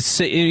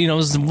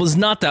was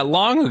not that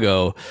long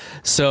ago.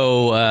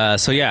 So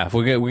yeah,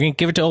 we're gonna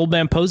give it to Old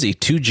Man Posey.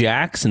 2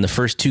 jacks in the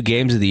first 2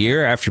 games of the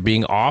year after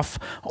being off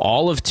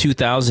all of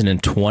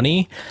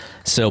 2020.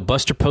 So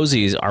Buster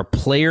Posey is our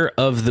player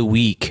of the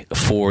week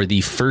for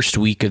the first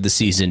week of the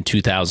season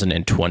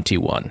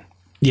 2021.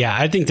 Yeah,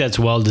 I think that's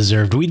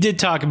well-deserved. We did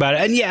talk about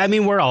it. And yeah, I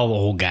mean, we're all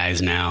old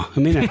guys now.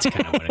 I mean, that's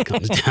kind of what it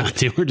comes down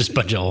to. We're just a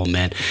bunch of old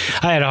men.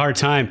 I had a hard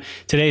time.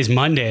 Today's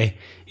Monday.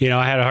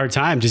 I had a hard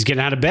time just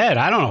getting out of bed.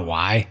 I don't know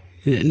why.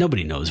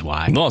 Nobody knows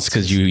why. Well, it's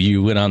because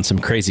you went on some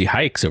crazy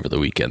hikes over the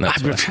weekend.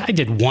 I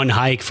did one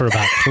hike for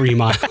about 3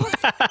 miles.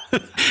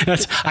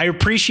 I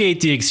appreciate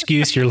the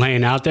excuse you're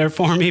laying out there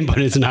for me, but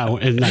it's not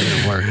going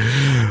to work.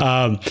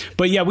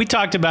 But yeah, we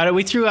talked about it.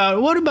 We threw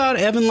out, what about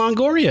Evan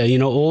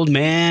Longoria? Old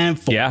man,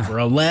 4 for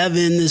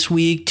 11 this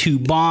week, 2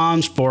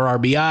 bombs, 4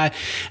 RBI.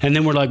 And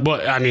then we're like,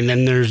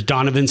 then there's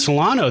Donovan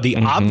Solano, the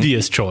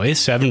obvious choice,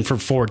 7 for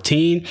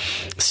 14,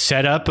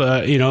 set up,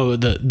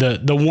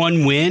 the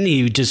one win.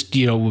 He just,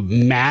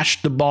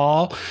 mashed the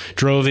ball,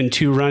 drove in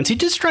 2 runs. He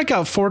did strike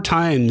out 4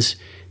 times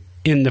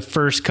in the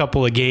first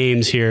couple of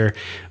games here,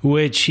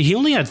 which he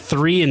only had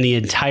 3 in the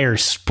entire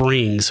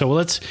spring.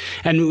 So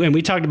and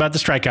we talked about the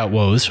strikeout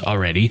woes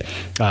already.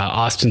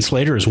 Austin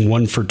Slater is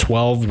 1 for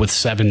 12 with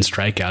 7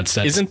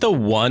 strikeouts. Isn't the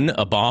one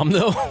a bomb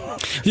though?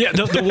 Yeah,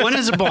 the one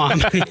is a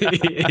bomb.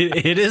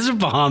 It is a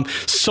bomb.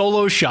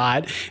 Solo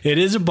shot. It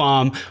is a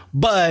bomb,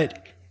 but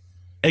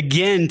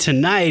again,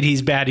 tonight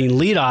he's batting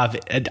leadoff.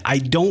 I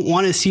don't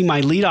want to see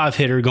my leadoff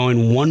hitter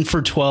going 1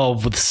 for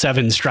 12 with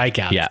 7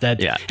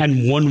 strikeouts.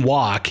 And 1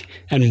 walk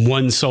and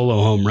 1 solo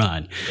home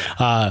run.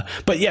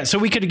 But yeah, so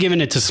we could have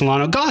given it to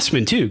Solano.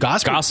 Gausman too.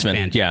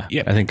 Gausman. Yeah,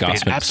 I think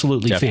Gausman.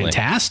 Absolutely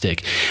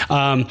fantastic.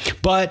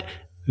 But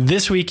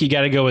this week, you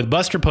got to go with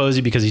Buster Posey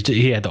because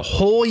he had the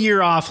whole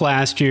year off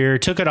last year,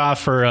 took it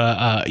off for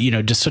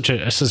just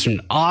such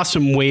an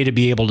awesome way to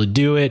be able to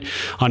do it.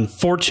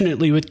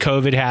 Unfortunately, with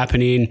COVID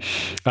happening,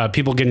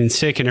 people getting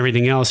sick and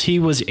everything else, he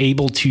was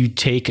able to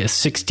take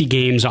 60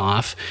 games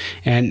off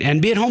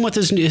and be at home with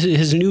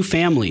his new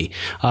family.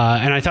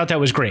 And I thought that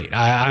was great.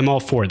 I'm all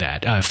for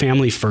that.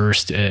 Family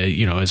first,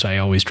 as I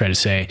always try to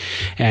say.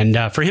 And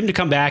for him to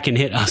come back and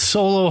hit a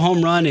solo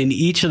home run in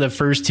each of the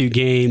first 2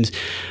 games,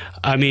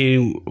 I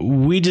mean,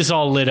 we just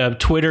all lit up.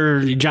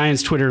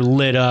 Giants Twitter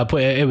lit up.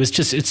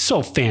 It's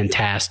so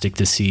fantastic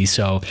to see.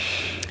 So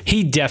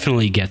he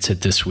definitely gets it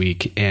this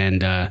week.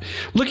 And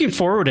looking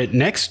forward to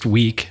next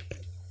week,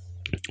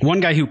 one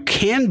guy who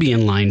can be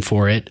in line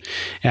for it,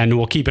 and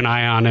we'll keep an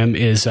eye on him,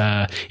 is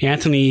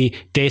Anthony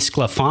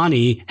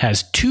DeSclafani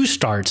has 2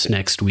 starts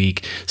next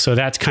week. So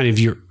that's kind of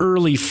your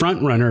early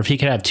front runner. If he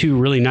could have 2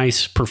 really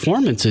nice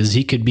performances,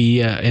 he could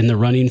be in the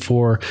running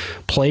for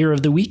player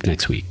of the week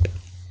next week.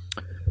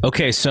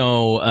 Okay,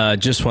 so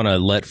just want to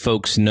let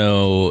folks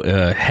know,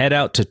 head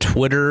out to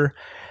Twitter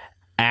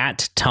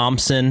at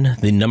Thompson,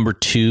 the number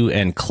 2,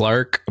 and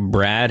Clark.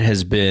 Brad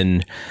has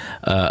been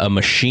a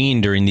machine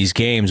during these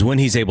games when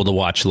he's able to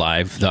watch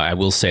live. Though I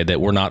will say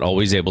that we're not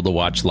always able to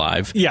watch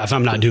live. Yeah, if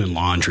I'm not doing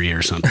laundry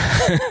or something.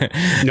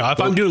 No, if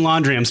I'm doing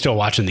laundry, I'm still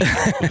watching the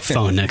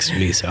phone next to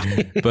me. So,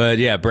 but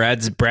yeah,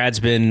 Brad's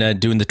been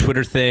doing the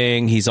Twitter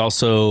thing. He's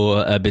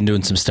also been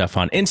doing some stuff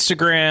on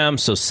Instagram.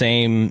 So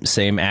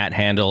same at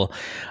handle.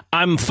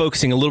 I'm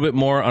focusing a little bit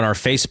more on our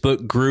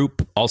Facebook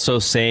group, also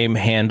same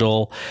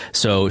handle.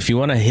 So if you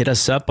want to hit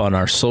us up on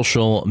our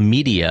social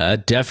media,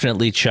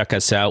 definitely check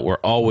us out.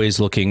 We're always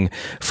looking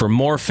for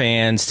more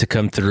fans to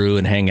come through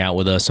and hang out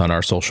with us on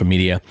our social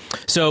media.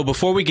 So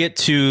before we get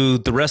to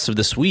the rest of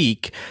this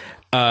week,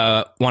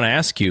 want to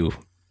ask you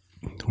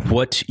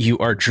what you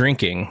are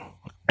drinking.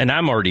 And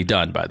I'm already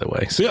done, by the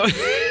way. So.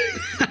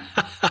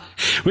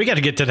 We got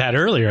to get to that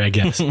earlier, I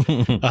guess.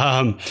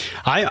 I'm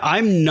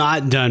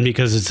not done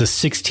because it's a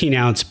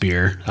 16-ounce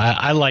beer.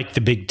 I like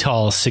the big,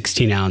 tall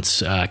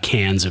 16-ounce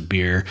cans of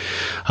beer.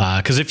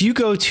 Because if you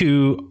go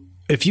to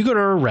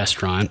a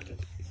restaurant,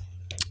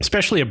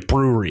 especially a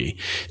brewery,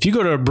 if you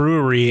go to a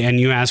brewery and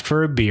you ask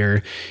for a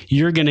beer,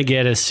 you're going to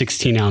get a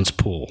 16-ounce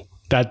pool.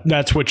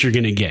 That's what you're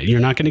going to get. You're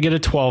not going to get a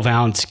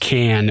 12-ounce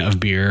can of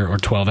beer or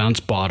 12-ounce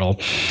bottle.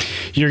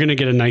 You're going to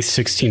get a nice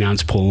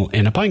 16-ounce pool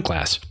in a pint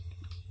glass.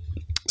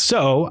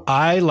 So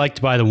I like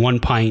to buy the 1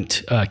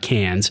 pint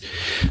cans.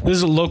 This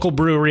is a local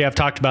brewery. I've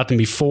talked about them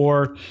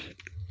before.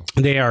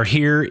 They are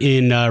here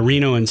in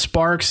Reno and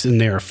Sparks,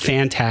 and they are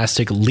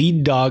fantastic.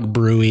 Lead Dog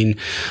Brewing,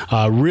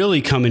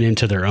 really coming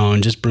into their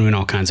own, just brewing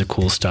all kinds of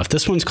cool stuff.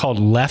 This one's called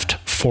Left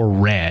for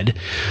Red.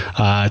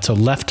 It's a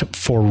Left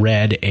for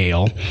Red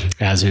ale,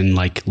 as in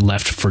like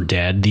Left for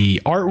Dead.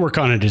 The artwork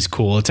on it is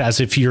cool. It's as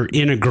if you're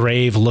in a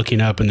grave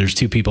looking up and there's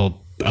two people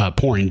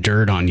pouring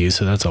dirt on you,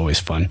 so that's always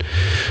fun,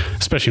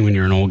 especially when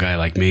you're an old guy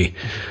like me.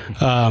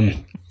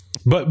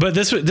 But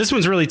this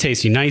one's really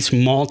tasty, nice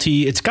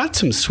malty. It's got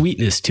some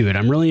sweetness to it.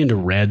 I'm really into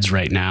reds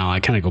right now. I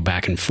kind of go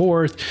back and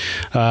forth.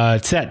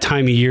 It's that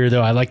time of year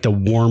though. I like the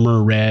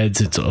warmer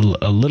reds. It's a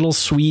little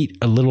sweet,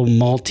 a little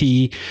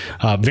malty,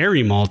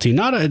 very malty.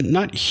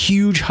 Not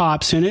huge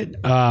hops in it.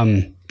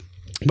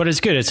 But it's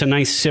good. It's a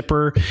nice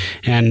sipper,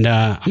 and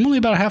I'm only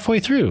about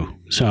halfway through,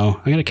 so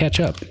I got to catch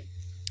up.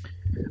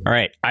 All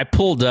right. I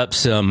pulled up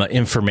some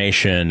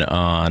information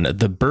on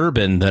the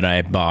bourbon that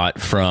I bought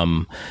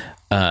from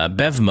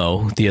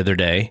Bevmo the other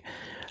day.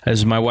 It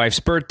was my wife's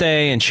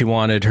birthday, and she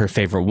wanted her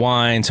favorite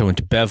wine, so I went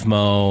to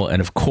Bevmo,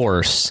 and of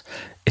course,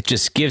 it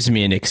just gives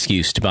me an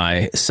excuse to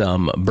buy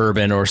some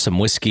bourbon or some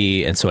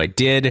whiskey, and so I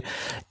did.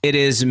 It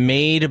is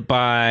made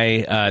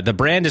by, the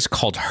brand is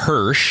called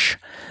Hirsch.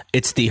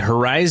 It's the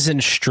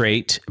Horizon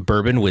Straight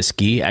Bourbon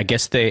Whiskey. I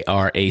guess they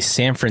are a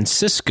San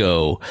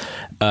Francisco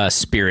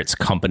spirits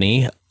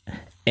company.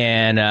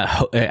 And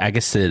I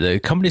guess the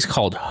company's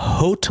called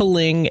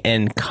Hoteling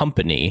and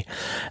Company,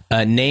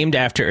 named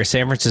after a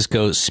San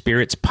Francisco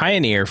spirits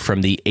pioneer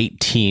from the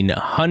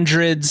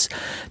 1800s.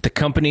 The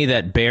company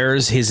that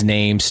bears his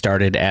name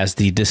started as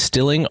the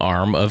distilling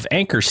arm of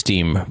Anchor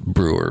Steam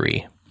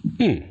Brewery.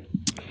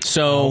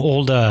 So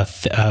old,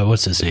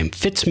 what's his name?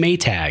 Fitz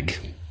Maytag.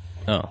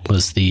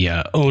 Was the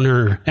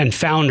owner and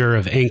founder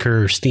of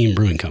Anchor Steam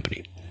Brewing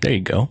Company. There you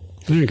go.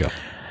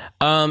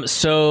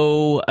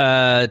 So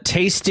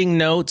tasting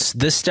notes,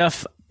 this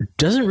stuff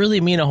doesn't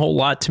really mean a whole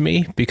lot to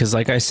me because,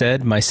 like I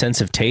said, my sense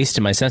of taste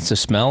and my sense of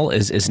smell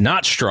is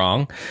not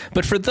strong.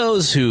 But for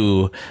those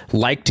who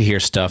like to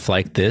hear stuff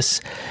like this,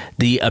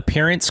 the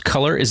appearance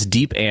color is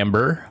deep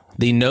amber.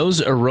 The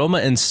nose aroma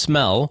and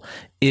smell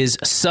is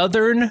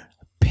Southern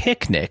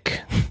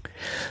Picnic.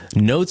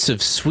 Notes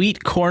of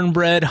sweet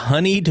cornbread,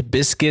 honeyed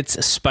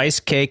biscuits, spice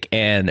cake,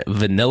 and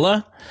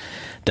vanilla.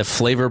 The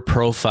flavor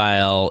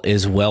profile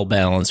is well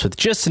balanced with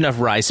just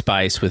enough rye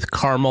spice with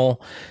caramel,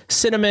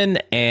 cinnamon,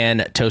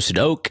 and toasted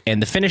oak.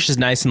 And the finish is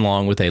nice and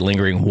long with a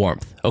lingering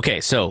warmth.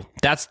 Okay, so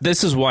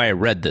this is why I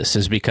read this,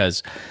 is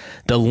because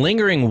the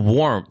lingering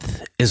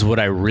warmth is what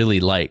I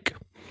really like.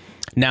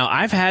 Now,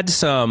 I've had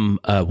some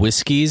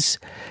whiskeys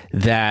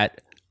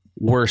that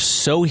were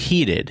so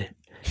heated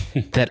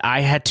that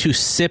I had to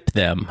sip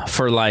them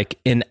for like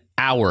an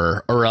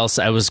hour or else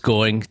I was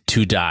going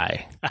to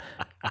die.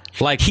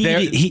 Like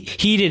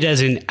heated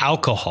as in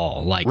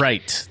alcohol, like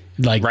right.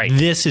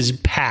 This is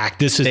packed.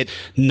 This is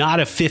not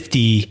a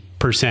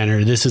 50%,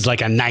 or this is like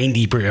a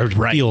 90%.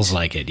 Right. Feels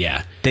like it.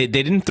 Yeah. They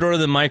didn't throw it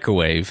in the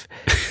microwave.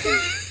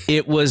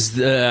 It was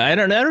I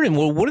don't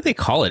know. What do they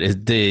call it?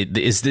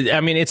 Is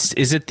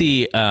it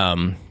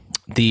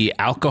the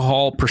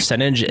alcohol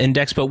percentage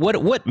index? But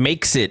what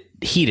makes it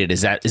heated?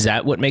 Is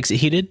that what makes it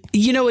heated?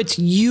 You know, it's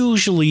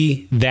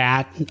usually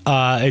that.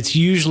 It's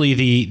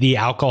usually the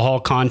alcohol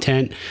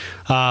content.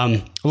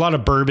 A lot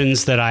of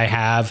bourbons that I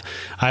have,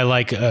 I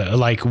like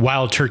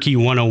Wild Turkey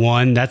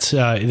 101. That's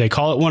they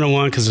call it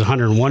 101 because it's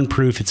 101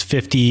 proof. It's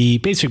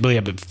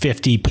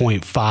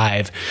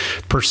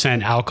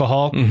 50.5%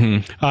 alcohol.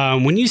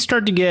 Mm-hmm. When you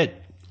start to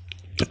get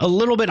a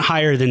little bit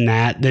higher than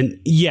that, then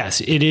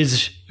yes, it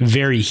is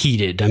very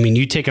heated. I mean,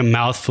 you take a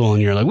mouthful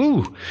and you're like,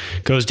 woo,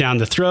 goes down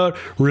the throat,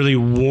 really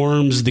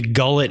warms the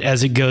gullet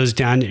as it goes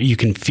down. You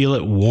can feel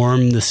it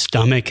warm the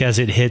stomach as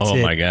it hits it.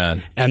 Oh my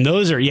God. And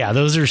those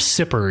are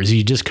sippers.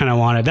 You just kind of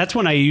want it. That's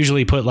when I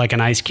usually put like an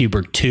ice cube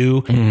or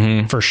two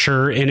for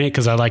sure in it,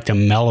 because I like to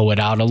mellow it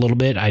out a little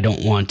bit. I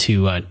don't want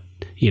to,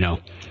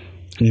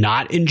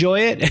 not enjoy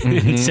it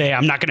and say,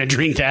 I'm not going to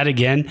drink that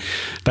again.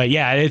 But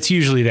yeah, it's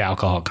usually the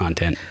alcohol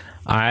content.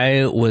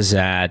 I was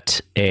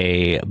at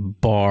a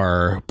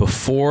bar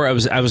before I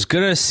was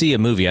going to see a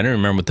movie. I don't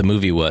remember what the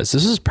movie was.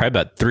 This was probably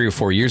about 3 or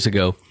 4 years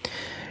ago.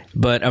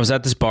 But I was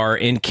at this bar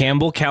in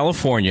Campbell,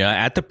 California,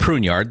 at the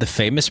Prune Yard, the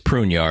famous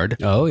Prune Yard.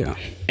 Oh, yeah.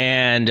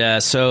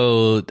 And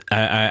so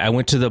I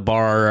went to the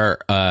bar.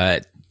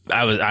 It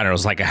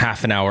was like a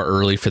half an hour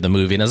early for the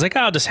movie. And I was like,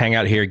 I'll just hang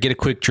out here, get a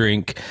quick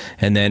drink,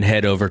 and then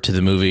head over to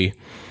the movie.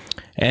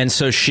 And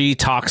so she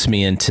talks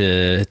me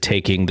into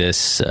taking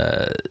this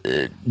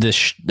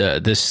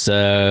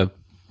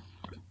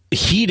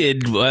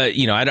heated, I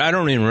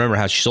don't even remember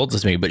how she sold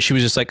this to me, but she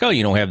was just like, oh,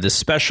 we have this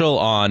special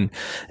on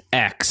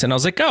X. And I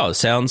was like, oh,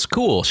 sounds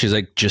cool. She's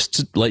like, just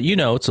to let you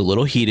know, it's a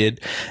little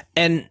heated.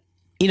 And,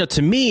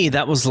 to me,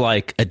 that was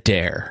like a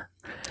dare.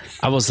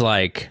 I was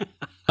like,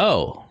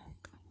 oh,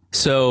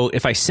 so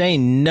if I say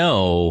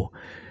no,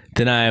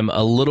 then I'm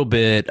a little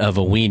bit of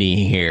a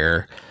weenie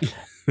here.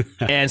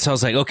 And so I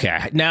was like,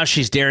 okay, now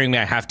she's daring me.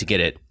 I have to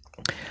get it.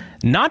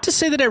 Not to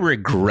say that I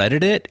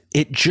regretted it.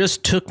 It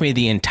just took me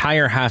the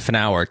entire half an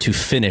hour to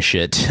finish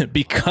it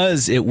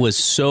because it was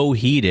so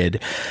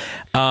heated.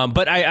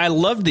 But I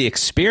loved the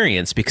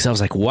experience because I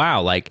was like,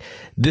 wow, like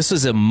this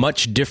is a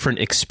much different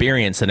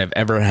experience than I've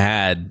ever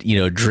had,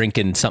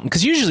 drinking something.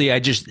 Because usually I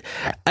just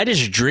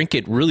drink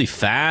it really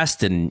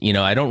fast and,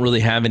 I don't really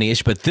have any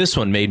issue. But this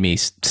one made me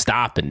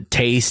stop and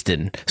taste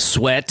and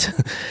sweat.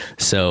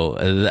 So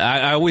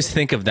I always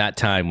think of that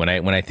time when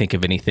I think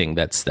of anything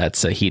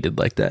that's heated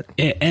like that.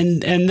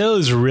 And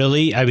those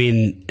really, I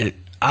mean,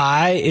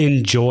 I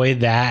enjoy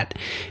that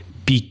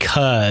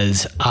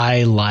because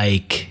I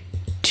like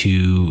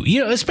to,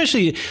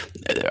 especially,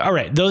 all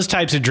right, those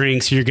types of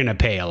drinks you're going to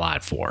pay a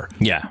lot for.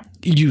 Yeah.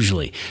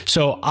 Usually.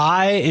 So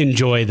I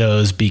enjoy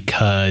those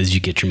because you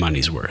get your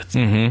money's worth.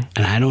 And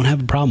I don't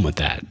have a problem with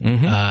that.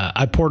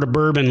 I poured a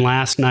bourbon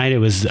last night. It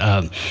was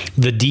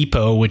the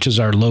Depot, which is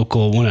our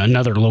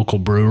another local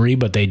brewery,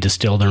 but they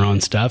distill their own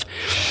stuff.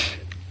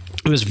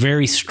 It was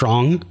very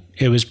strong.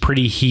 It was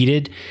pretty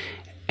heated.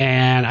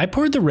 And I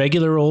poured the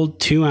regular old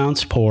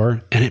 2-ounce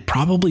pour, and it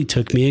probably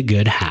took me a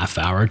good half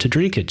hour to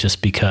drink it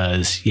just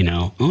because,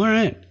 all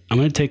right, I'm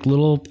going to take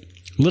little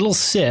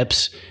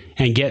sips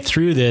and get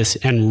through this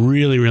and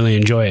really, really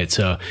enjoy it.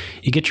 So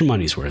you get your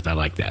money's worth. I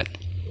like that.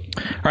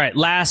 All right,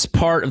 last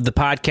part of the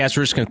podcast,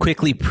 we're just going to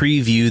quickly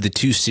preview the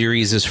 2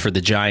 series for the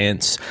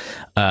Giants.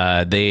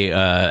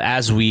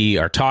 As we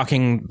are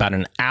talking, about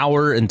an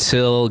hour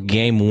until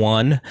Game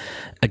 1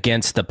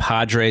 against the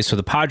Padres. So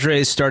the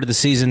Padres started the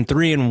season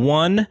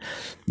 3-1.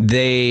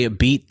 They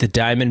beat the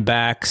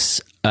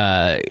Diamondbacks.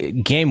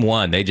 Game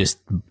 1, they just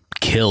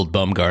killed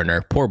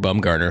Bumgarner. Poor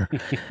Bumgarner.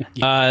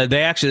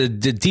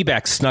 The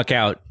D-backs snuck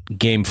out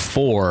Game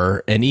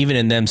 4, and even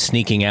in them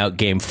sneaking out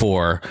Game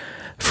 4,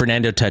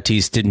 Fernando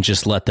Tatis didn't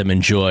just let them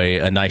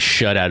enjoy a nice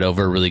shutout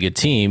over a really good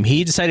team.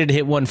 He decided to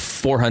hit one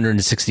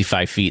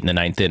 465 feet in the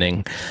 9th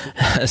inning.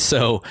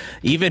 So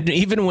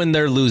even when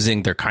they're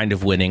losing, they're kind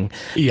of winning.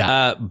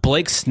 Yeah.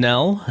 Blake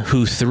Snell,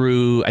 who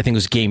threw, I think it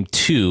was Game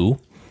 2.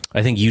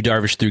 I think Yu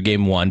Darvish threw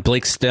Game 1.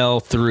 Blake Snell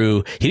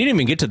threw. He didn't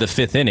even get to the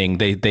 5th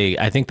inning.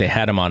 I think they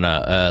had him on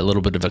a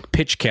little bit of a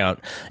pitch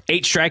count.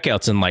 8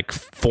 strikeouts in like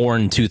 4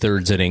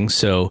 2/3 innings.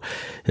 So,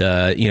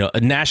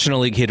 National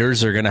League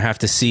hitters are going to have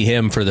to see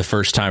him for the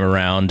first time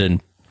around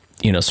and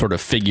sort of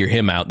figure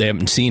him out. They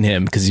haven't seen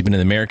him because he's been in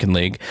the American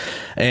League.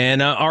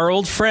 And our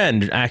old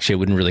friend, actually, I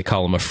wouldn't really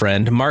call him a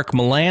friend, Mark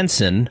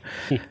Melancon.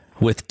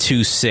 With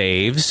 2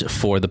 saves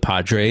for the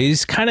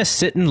Padres, kind of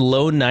sitting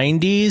low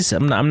 90s.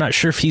 I'm not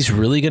sure if he's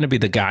really going to be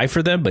the guy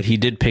for them, but he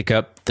did pick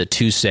up the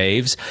 2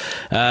 saves.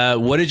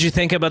 What did you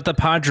think about the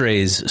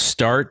Padres'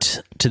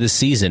 start to the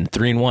season,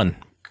 3-1?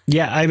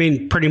 Yeah, I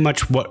mean, pretty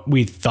much what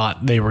we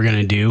thought they were going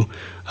to do.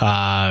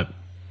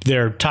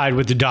 They're tied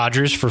with the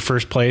Dodgers for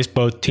first place,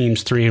 both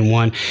teams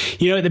 3-1.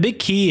 The big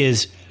key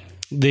is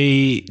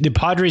the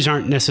Padres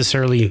aren't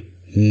necessarily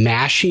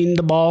mashing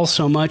the ball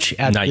so much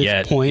at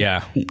this point.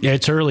 Yeah.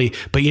 It's early.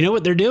 But you know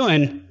what they're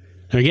doing?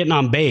 They're getting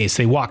on base.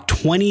 They walked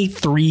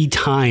 23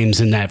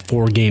 times in that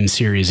 4-game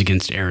series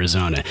against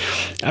Arizona.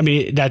 I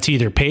mean, that's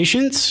either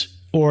patience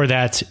or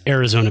that's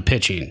Arizona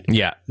pitching.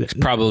 Yeah, it's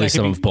probably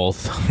some of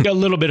both. A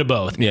little bit of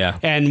both. Yeah.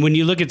 And when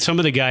you look at some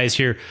of the guys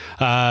here,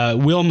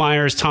 Will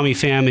Myers, Tommy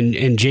Pham,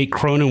 and Jake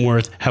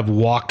Cronenworth have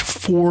walked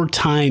 4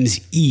 times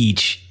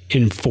each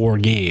in 4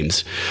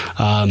 games.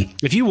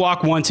 If you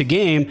walk once a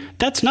game,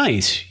 that's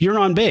nice. You're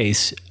on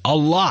base a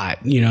lot,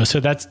 so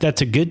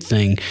that's a good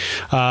thing.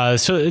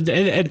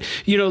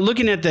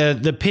 Looking at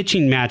the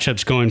pitching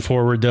matchups going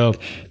forward, though,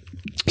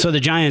 So the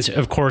Giants,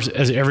 of course,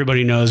 as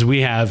everybody knows,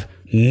 we have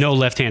no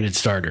left-handed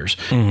starters.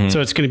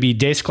 So it's going to be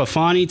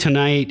DeSclafani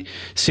tonight,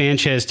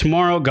 Sanchez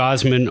tomorrow,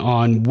 Gausman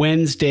on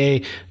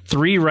Wednesday,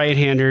 3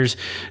 right-handers.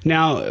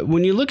 Now,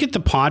 when you look at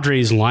the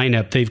Padres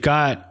lineup, they've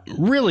got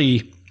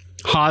really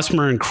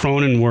Hosmer and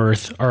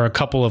Cronenworth are a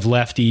couple of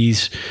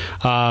lefties.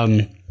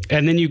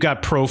 And then you've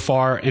got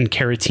Profar and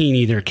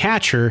Caratini, their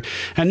catcher.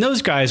 And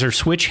those guys are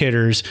switch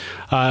hitters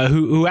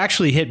who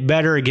actually hit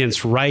better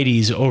against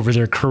righties over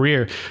their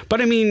career.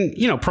 But I mean,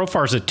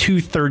 Profar's a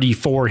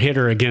 .234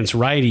 hitter against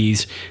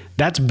righties.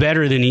 That's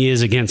better than he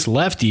is against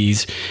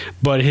lefties,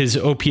 but his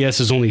OPS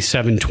is only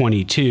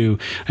 .722.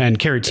 And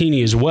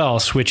Caratini as well,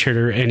 switch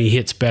hitter, and he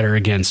hits better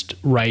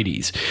against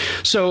righties.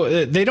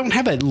 So they don't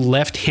have a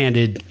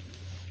left-handed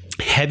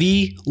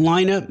heavy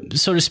lineup,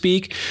 so to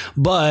speak,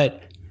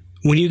 but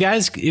when you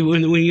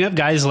have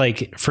guys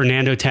like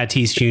Fernando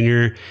Tatis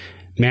Jr.,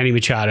 Manny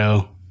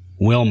Machado,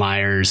 Will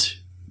Myers,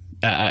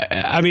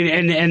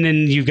 and then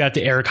you've got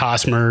the Eric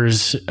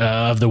Hosmers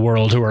of the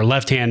world who are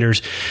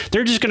left-handers,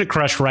 they're just going to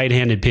crush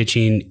right-handed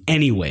pitching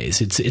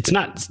anyways. It's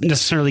not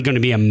necessarily going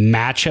to be a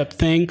matchup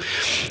thing.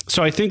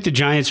 So I think the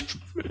Giants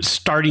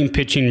starting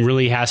pitching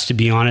really has to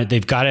be on it.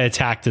 They've got to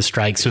attack the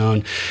strike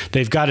zone.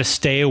 They've got to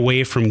stay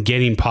away from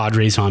getting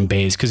Padres on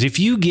base, because if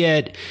you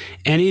get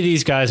any of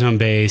these guys on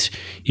base,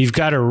 you've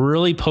got a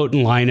really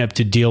potent lineup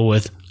to deal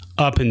with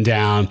up and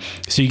down.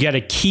 So you got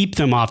to keep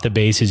them off the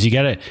bases.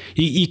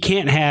 You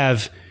can't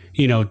have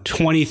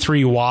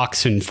 23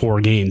 walks in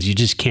 4 games. You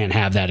just can't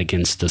have that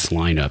against this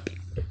lineup.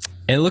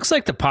 It looks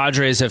like the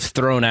Padres have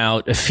thrown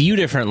out a few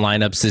different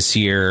lineups this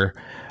year.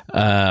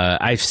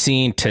 I've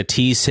seen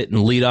Tatis hitting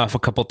leadoff a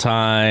couple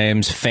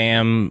times.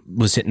 Pham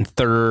was hitting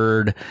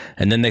third,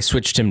 and then they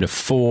switched him to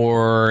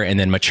 4, and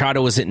then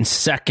Machado was hitting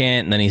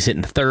second, and then he's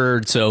hitting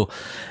third. So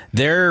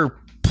they're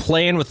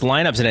playing with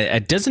lineups, and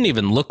it doesn't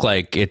even look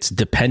like it's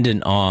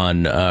dependent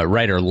on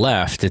right or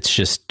left. It's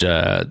just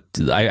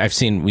I've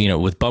seen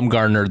with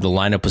Bumgarner, the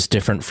lineup was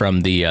different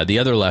from the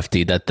other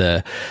lefty that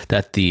the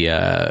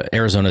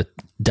Arizona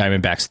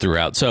Diamondbacks threw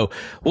out. So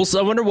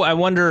I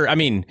wonder. I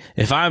mean,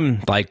 if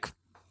I'm like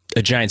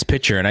a Giants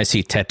pitcher and I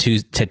see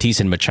Tatis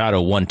and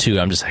Machado 1-2,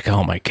 I'm just like,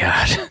 oh my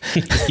god.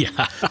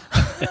 Yeah,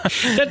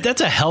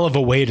 that's a hell of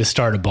a way to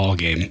start a ball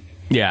game.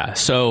 Yeah.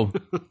 So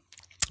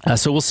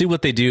we'll see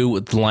what they do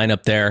with the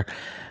lineup there,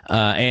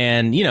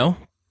 and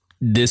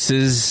this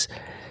is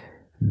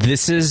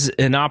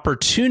an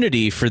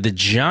opportunity for the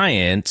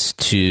Giants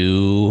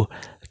to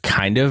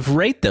kind of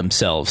rate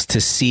themselves, to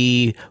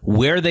see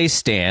where they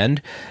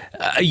stand.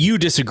 You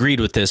disagreed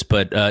with this,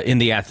 but in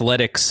the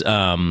Athletics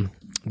power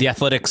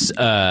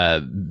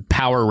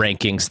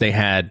rankings, they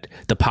had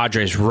the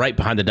Padres right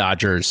behind the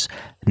Dodgers,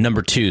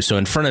 number 2. So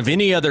in front of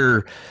any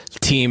other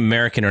team,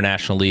 American or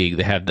National League,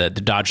 they have the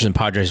Dodgers and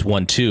Padres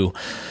 1-2.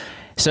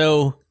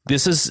 So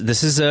this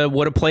is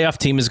what a playoff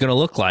team is going to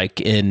look like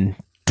in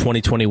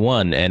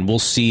 2021, and we'll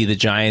see the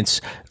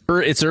Giants.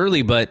 It's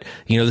early, but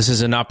this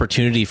is an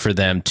opportunity for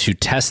them to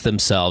test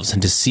themselves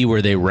and to see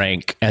where they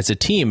rank as a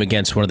team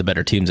against one of the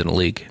better teams in the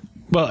league.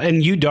 Well,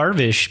 and Yu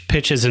Darvish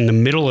pitches in the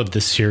middle of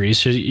the series,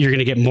 so you're going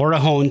to get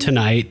Morejon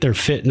tonight, their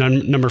fit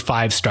number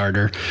 5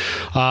 starter.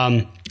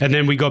 And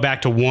then we go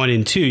back to 1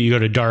 and 2. You go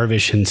to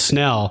Darvish and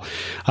Snell.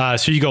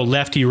 So you go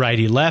lefty,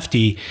 righty,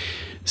 lefty.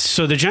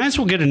 So the Giants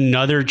will get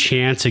another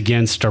chance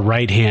against a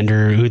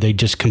right-hander who they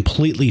just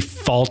completely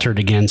faltered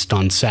against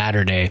on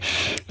Saturday.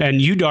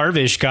 And Yu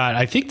Darvish got,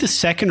 I think, the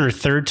second or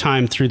third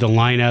time through the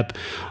lineup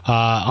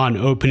on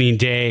opening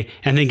day,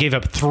 and then gave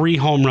up 3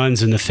 home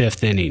runs in the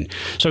 5th inning.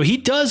 So he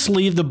does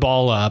leave the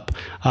ball up.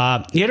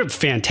 He had a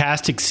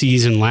fantastic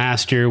season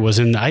last year.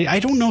 I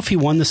don't know if he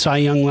won the Cy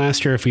Young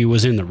last year, if he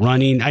was in the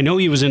running. I know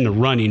he was in the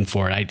running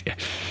for it.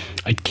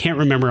 I can't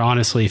remember,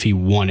 honestly, if he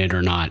won it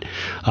or not.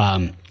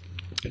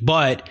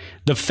 But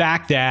the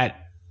fact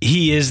that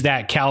he is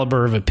that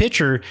caliber of a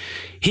pitcher,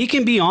 he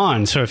can be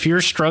on. So if you're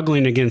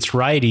struggling against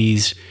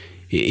righties,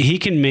 he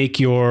can make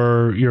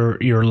your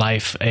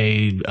life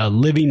a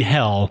living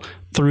hell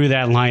through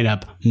that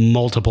lineup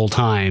multiple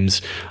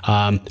times.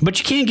 But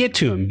you can't get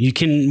to him. You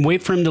can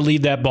wait for him to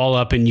leave that ball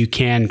up, and you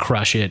can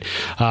crush it.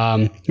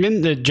 And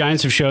the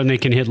Giants have shown they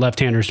can hit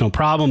left-handers no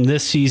problem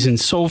this season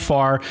so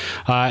far.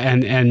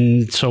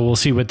 And so we'll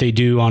see what they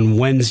do on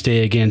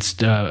Wednesday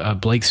against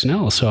Blake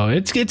Snell. So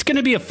it's going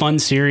to be a fun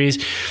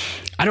series.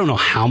 I don't know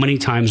how many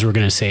times we're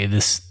going to say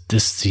this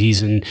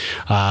season.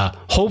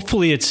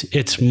 Hopefully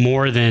it's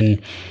more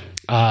than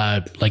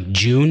like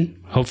June.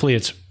 Hopefully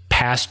it's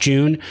past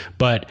June,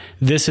 but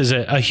this is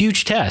a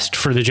huge test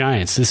for the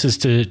Giants. This is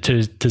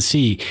to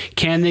see,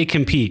 can they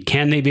compete?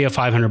 Can they be a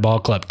 500 ball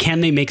club?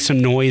 Can they make some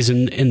noise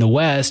in the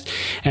West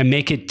and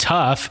make it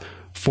tough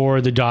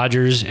for the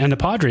Dodgers and the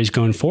Padres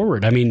going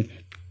forward? I mean,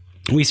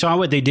 we saw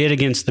what they did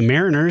against the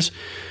Mariners.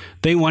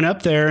 They went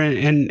up there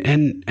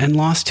and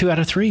lost 2 out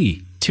of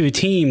 3 to a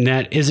team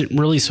that isn't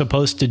really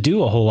supposed to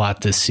do a whole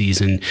lot this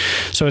season.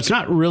 So it's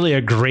not really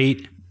a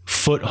great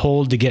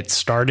foothold to get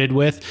started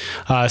with.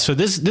 So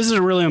this is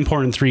a really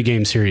important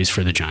 3-game series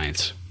for the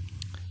Giants.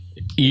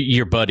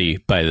 Your buddy,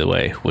 by the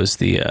way, was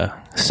the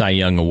Cy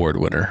Young Award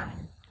winner,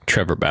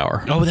 Trevor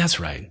Bauer. Oh, that's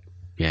right.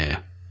 Yeah.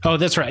 Oh,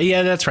 that's right.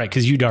 Yeah, that's right.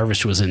 Because Yu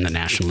Darvish was in the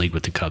National League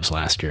with the Cubs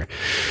last year.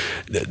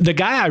 The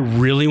guy I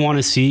really want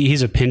to see,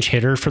 he's a pinch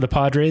hitter for the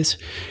Padres,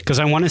 because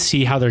I want to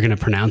see how they're going to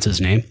pronounce his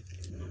name.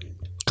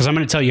 Because I'm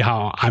going to tell you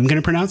how I'm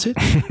going to pronounce it.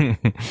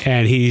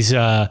 And he's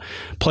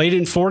played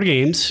in 4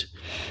 games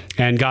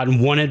and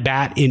gotten 1 at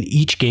bat in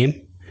each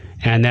game.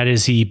 And that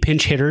is the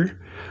pinch hitter.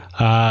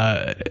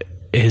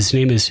 His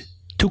name is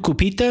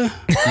Tucupita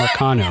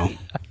Marcano.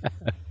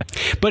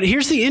 But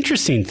here's the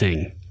interesting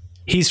thing.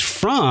 He's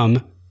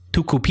from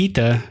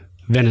Tucupita,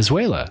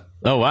 Venezuela.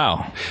 Oh,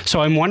 wow.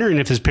 So I'm wondering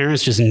if his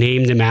parents just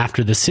named him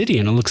after the city,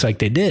 and it looks like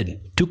they did.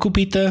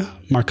 Tucupita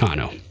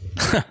Marcano.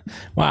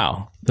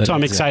 Wow. So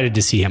I'm excited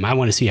to see him. I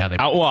want to see how they...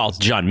 well,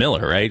 John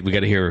Miller, right? We got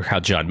to hear how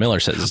John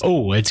Miller says.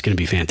 Oh, it's going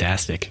to be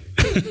fantastic.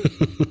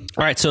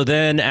 All right, so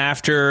then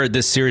after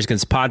this series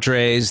against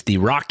Padres, the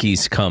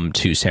Rockies come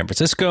to San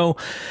Francisco.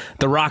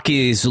 The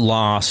Rockies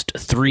lost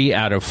 3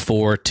 out of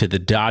 4 to the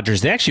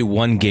Dodgers. They actually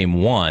won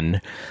game 1,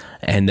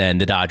 and then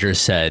the Dodgers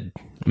said,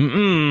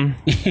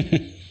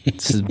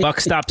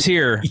 buck stops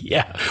here.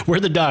 Yeah, we're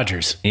the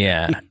Dodgers.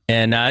 Yeah.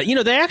 And,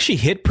 they actually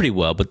hit pretty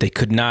well, but they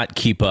could not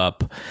keep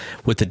up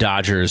with the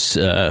Dodgers,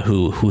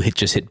 who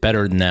just hit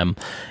better than them.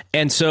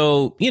 And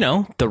so,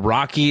 the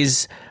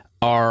Rockies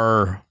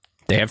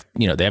they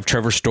have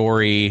Trevor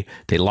Story.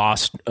 They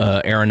lost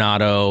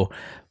Arenado.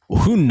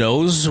 Who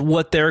knows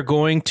what they're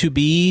going to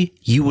be?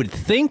 You would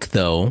think,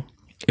 though,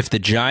 if the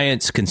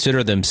Giants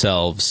consider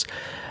themselves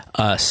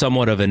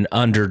somewhat of an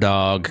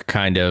underdog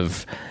kind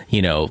of,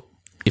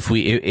 if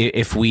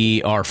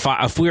we are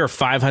a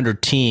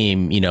 500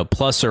 team,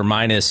 plus or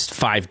minus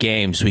 5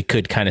 games, we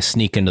could kind of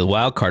sneak into the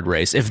wild card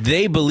race. If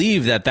they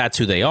believe that that's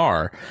who they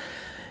are,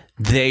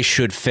 they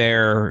should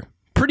fare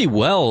pretty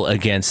well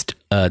against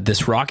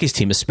this Rockies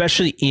team,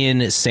 especially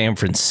in San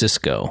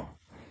Francisco.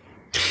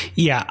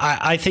 Yeah,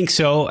 I think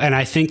so. And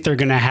I think they're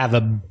going to have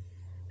a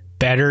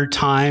better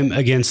time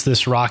against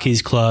this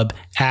Rockies club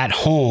at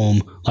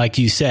home, like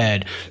you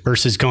said,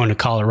 versus going to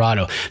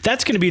Colorado.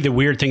 That's going to be the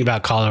weird thing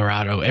about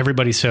Colorado.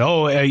 Everybody said,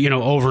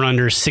 over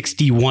under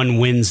 61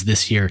 wins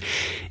this year.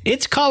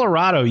 It's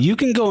Colorado. You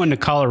can go into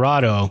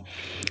Colorado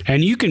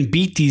and you can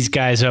beat these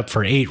guys up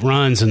for 8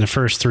 runs in the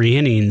first 3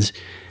 innings.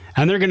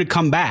 And they're going to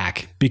come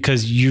back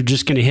because you're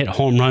just going to hit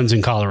home runs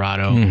in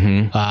Colorado.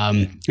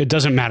 Mm-hmm. It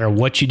doesn't matter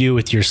what you do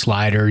with your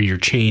slider, your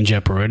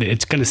changeup, or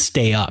it's going to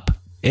stay up.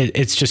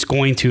 It's just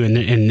going to, and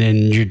then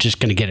you're just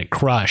going to get it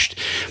crushed.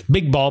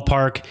 Big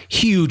ballpark,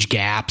 huge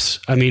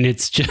gaps. I mean,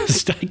 it's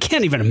just, I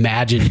can't even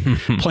imagine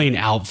playing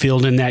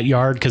outfield in that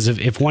yard, because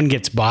if one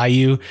gets by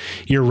you,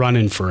 you're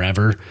running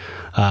forever.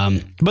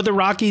 But the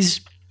Rockies,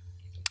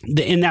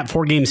 in that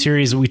 4-game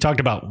series, we talked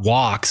about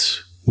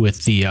walks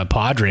with the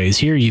Padres.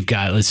 Here you've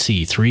got,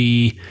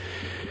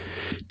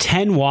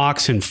 10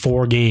 walks in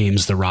 4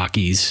 games, the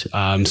Rockies.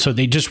 So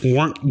they just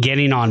weren't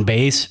getting on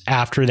base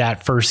after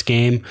that first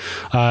game.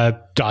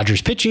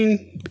 Dodgers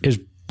pitching is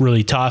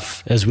really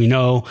tough, as we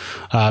know.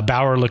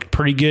 Bauer looked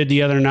pretty good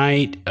the other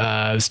night.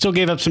 Still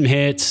gave up some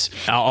hits.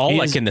 All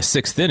in the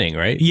 6th inning,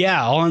 right?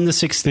 Yeah, all in the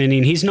 6th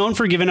inning. He's known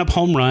for giving up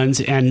home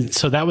runs, and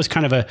so that was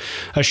kind of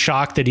a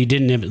shock that he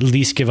didn't at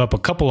least give up a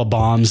couple of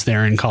bombs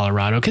there in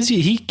Colorado, because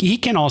he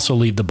can also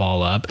leave the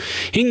ball up.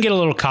 He can get a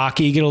little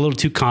cocky, get a little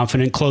too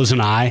confident, close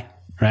an eye,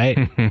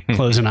 right?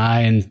 Close an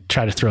eye and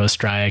try to throw a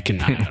strike,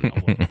 and I don't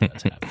know what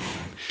that's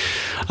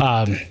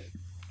happening.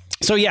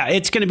 So, yeah,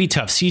 it's going to be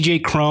tough. C.J.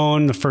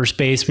 Cron, the first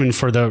baseman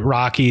for the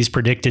Rockies,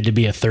 predicted to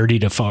be a 30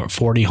 to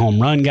 40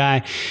 home run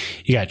guy.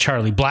 You got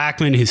Charlie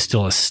Blackmon, who's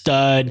still a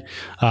stud.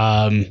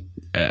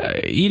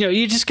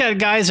 You just got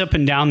guys up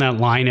and down that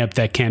lineup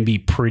that can be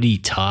pretty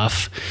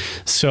tough.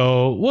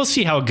 So we'll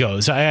see how it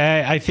goes.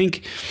 I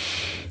think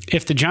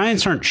if the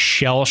Giants aren't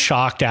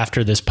shell-shocked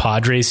after this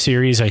Padres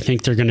series, I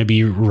think they're going to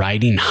be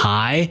riding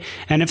high.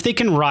 And if they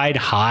can ride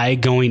high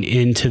going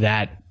into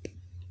that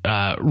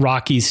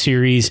Rockies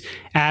series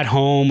at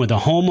home with a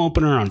home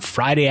opener on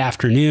Friday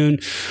afternoon,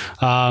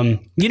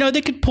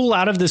 they could pull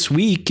out of this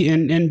week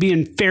and be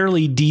in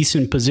fairly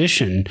decent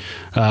position.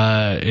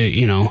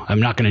 I'm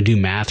not going to do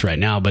math right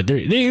now, but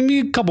they can be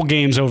a couple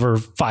games over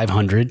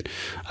 500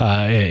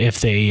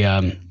 if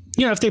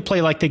they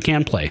play like they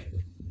can play.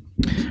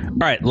 All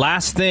right,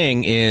 last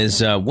thing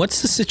is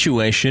what's the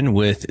situation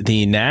with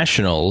the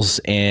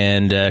Nationals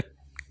and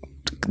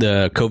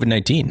the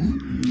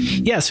COVID-19?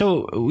 Yeah,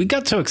 so we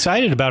got so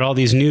excited about all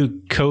these new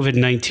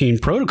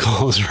COVID-19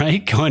 protocols,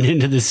 right? Going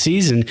into the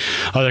season.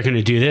 Oh, they're going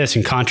to do this,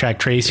 and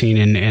contract tracing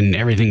and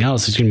everything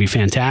else is going to be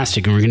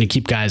fantastic. And we're going to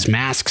keep guys'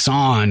 masks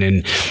on,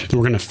 and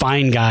we're going to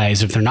fine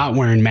guys if they're not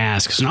wearing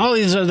masks, and all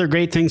these other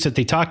great things that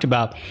they talked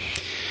about.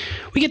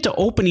 We get to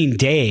opening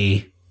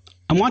day.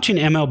 I'm watching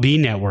MLB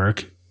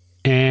Network,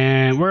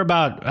 and we're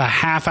about a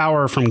half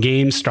hour from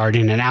game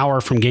starting, an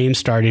hour from game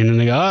starting, and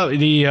they go,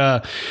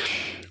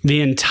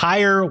 the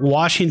entire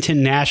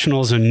Washington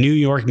Nationals and New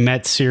York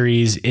Mets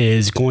series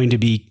is going to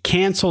be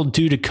canceled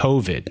due to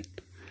COVID.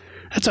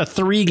 That's a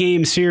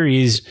 3-game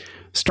series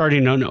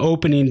starting on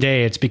opening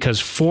day, it's because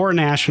 4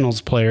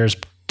 Nationals players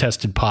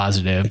tested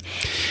positive.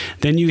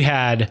 Then you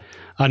had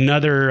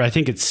another, I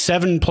think it's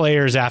 7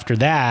 players after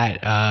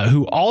that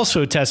who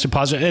also tested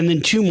positive, and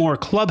then 2 more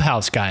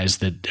clubhouse guys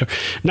that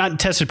not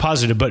tested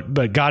positive,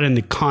 but got in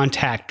the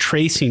contact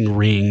tracing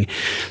ring.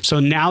 So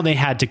now they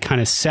had to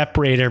kind of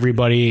separate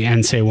everybody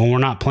and say, well, we're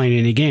not playing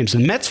any games. The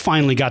Mets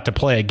finally got to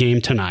play a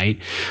game tonight.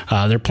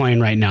 They're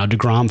playing right now.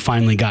 DeGrom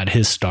finally got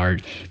his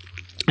start.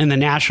 And the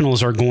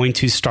Nationals are going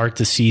to start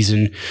the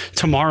season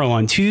tomorrow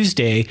on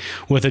Tuesday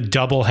with a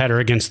doubleheader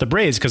against the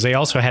Braves, because they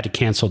also had to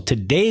cancel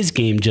today's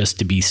game just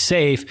to be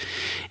safe.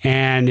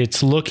 And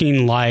it's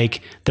looking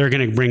like they're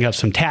going to bring up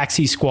some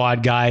taxi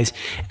squad guys.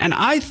 And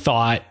I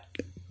thought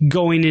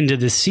going into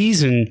the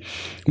season,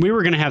 we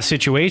were going to have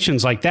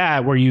situations like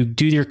that where you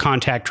do your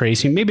contact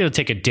tracing. Maybe it'll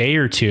take a day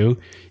or two.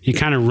 You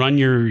kind of run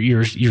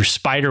your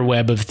spider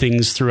web of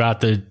things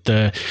throughout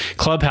the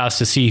clubhouse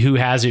to see who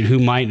has it, who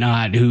might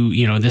not, who,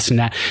 this and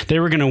that. They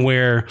were going to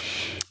wear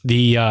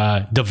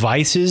the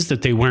devices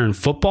that they wear in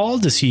football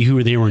to see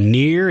who they were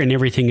near and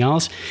everything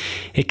else.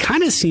 It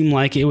kind of seemed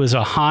like it was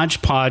a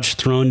hodgepodge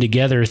thrown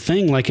together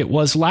thing like it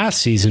was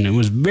last season. It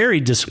was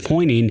very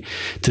disappointing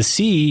to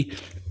see.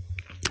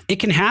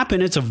 It can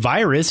happen. It's a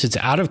virus. It's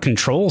out of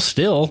control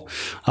still.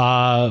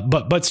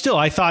 But still,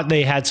 I thought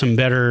they had some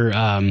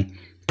better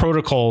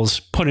protocols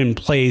put in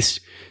place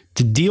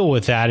to deal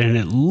with that. And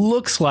it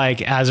looks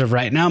like as of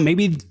right now,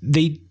 maybe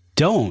they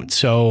don't.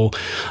 So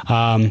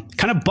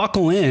kind of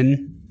buckle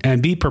in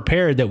and be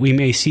prepared that we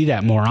may see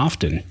that more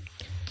often.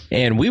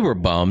 And we were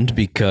bummed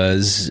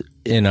because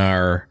in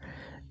our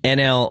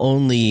NL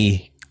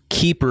only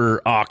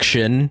keeper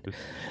auction,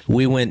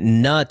 we went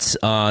nuts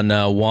on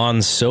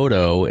Juan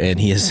Soto, and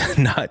he has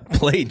not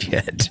played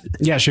yet.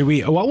 Yeah, should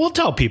we? Well, we'll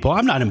tell people.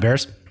 I'm not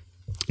embarrassed.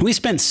 We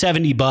spent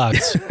 $70,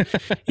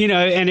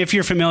 and if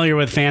you're familiar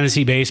with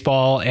fantasy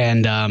baseball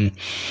and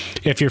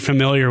if you're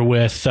familiar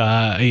with,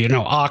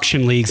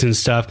 auction leagues and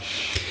stuff,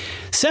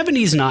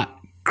 70 is not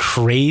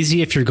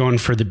crazy if you're going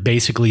for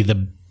basically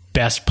the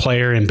best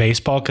player in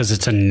baseball, because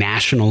it's a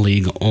national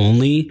league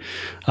only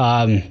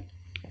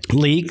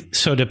league.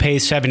 So to pay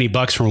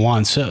 $70 for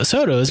Juan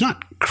Soto is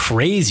not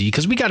crazy,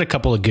 because we got a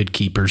couple of good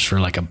keepers for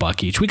like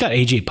 $1 each. We got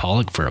AJ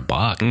Pollock for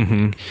 $1.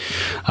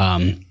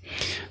 Mm-hmm.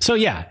 So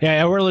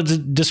yeah, we're a little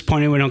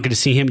disappointed we don't get to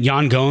see him.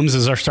 Yan Gomes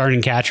is our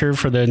starting catcher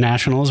for the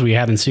Nationals. We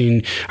haven't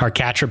seen, our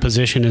catcher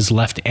position is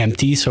left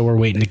empty, so we're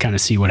waiting to kind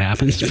of see what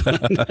happens.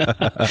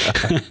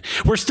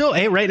 We're still,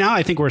 right now,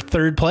 I think we're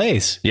 3rd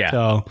place. Yeah.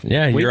 So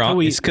yeah,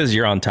 it's because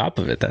you're on top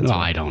of it. That's all.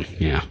 I don't.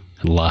 Yeah.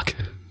 Luck.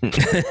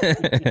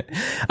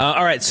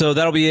 All right, so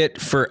that'll be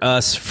it for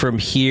us from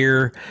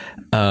here.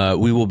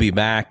 We will be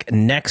back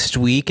next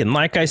week, and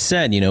like I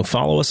said,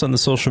 follow us on the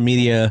social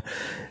media.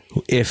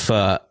 If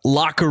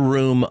locker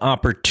room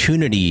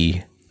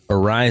opportunity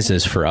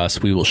arises for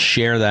us, we will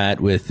share that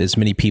with as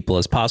many people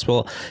as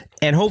possible,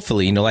 and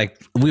hopefully, like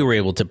we were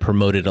able to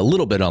promote it a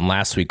little bit on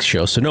last week's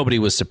show, so nobody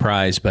was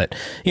surprised. But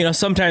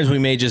sometimes we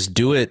may just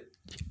do it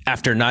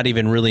after not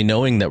even really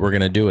knowing that we're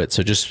going to do it.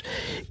 So just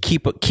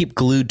keep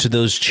glued to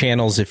those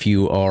channels if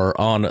you are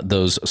on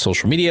those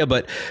social media.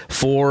 But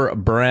for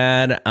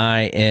Brad,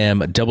 I am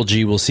Double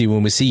G. We'll see you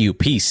when we see you.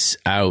 Peace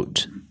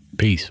out.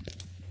 Peace.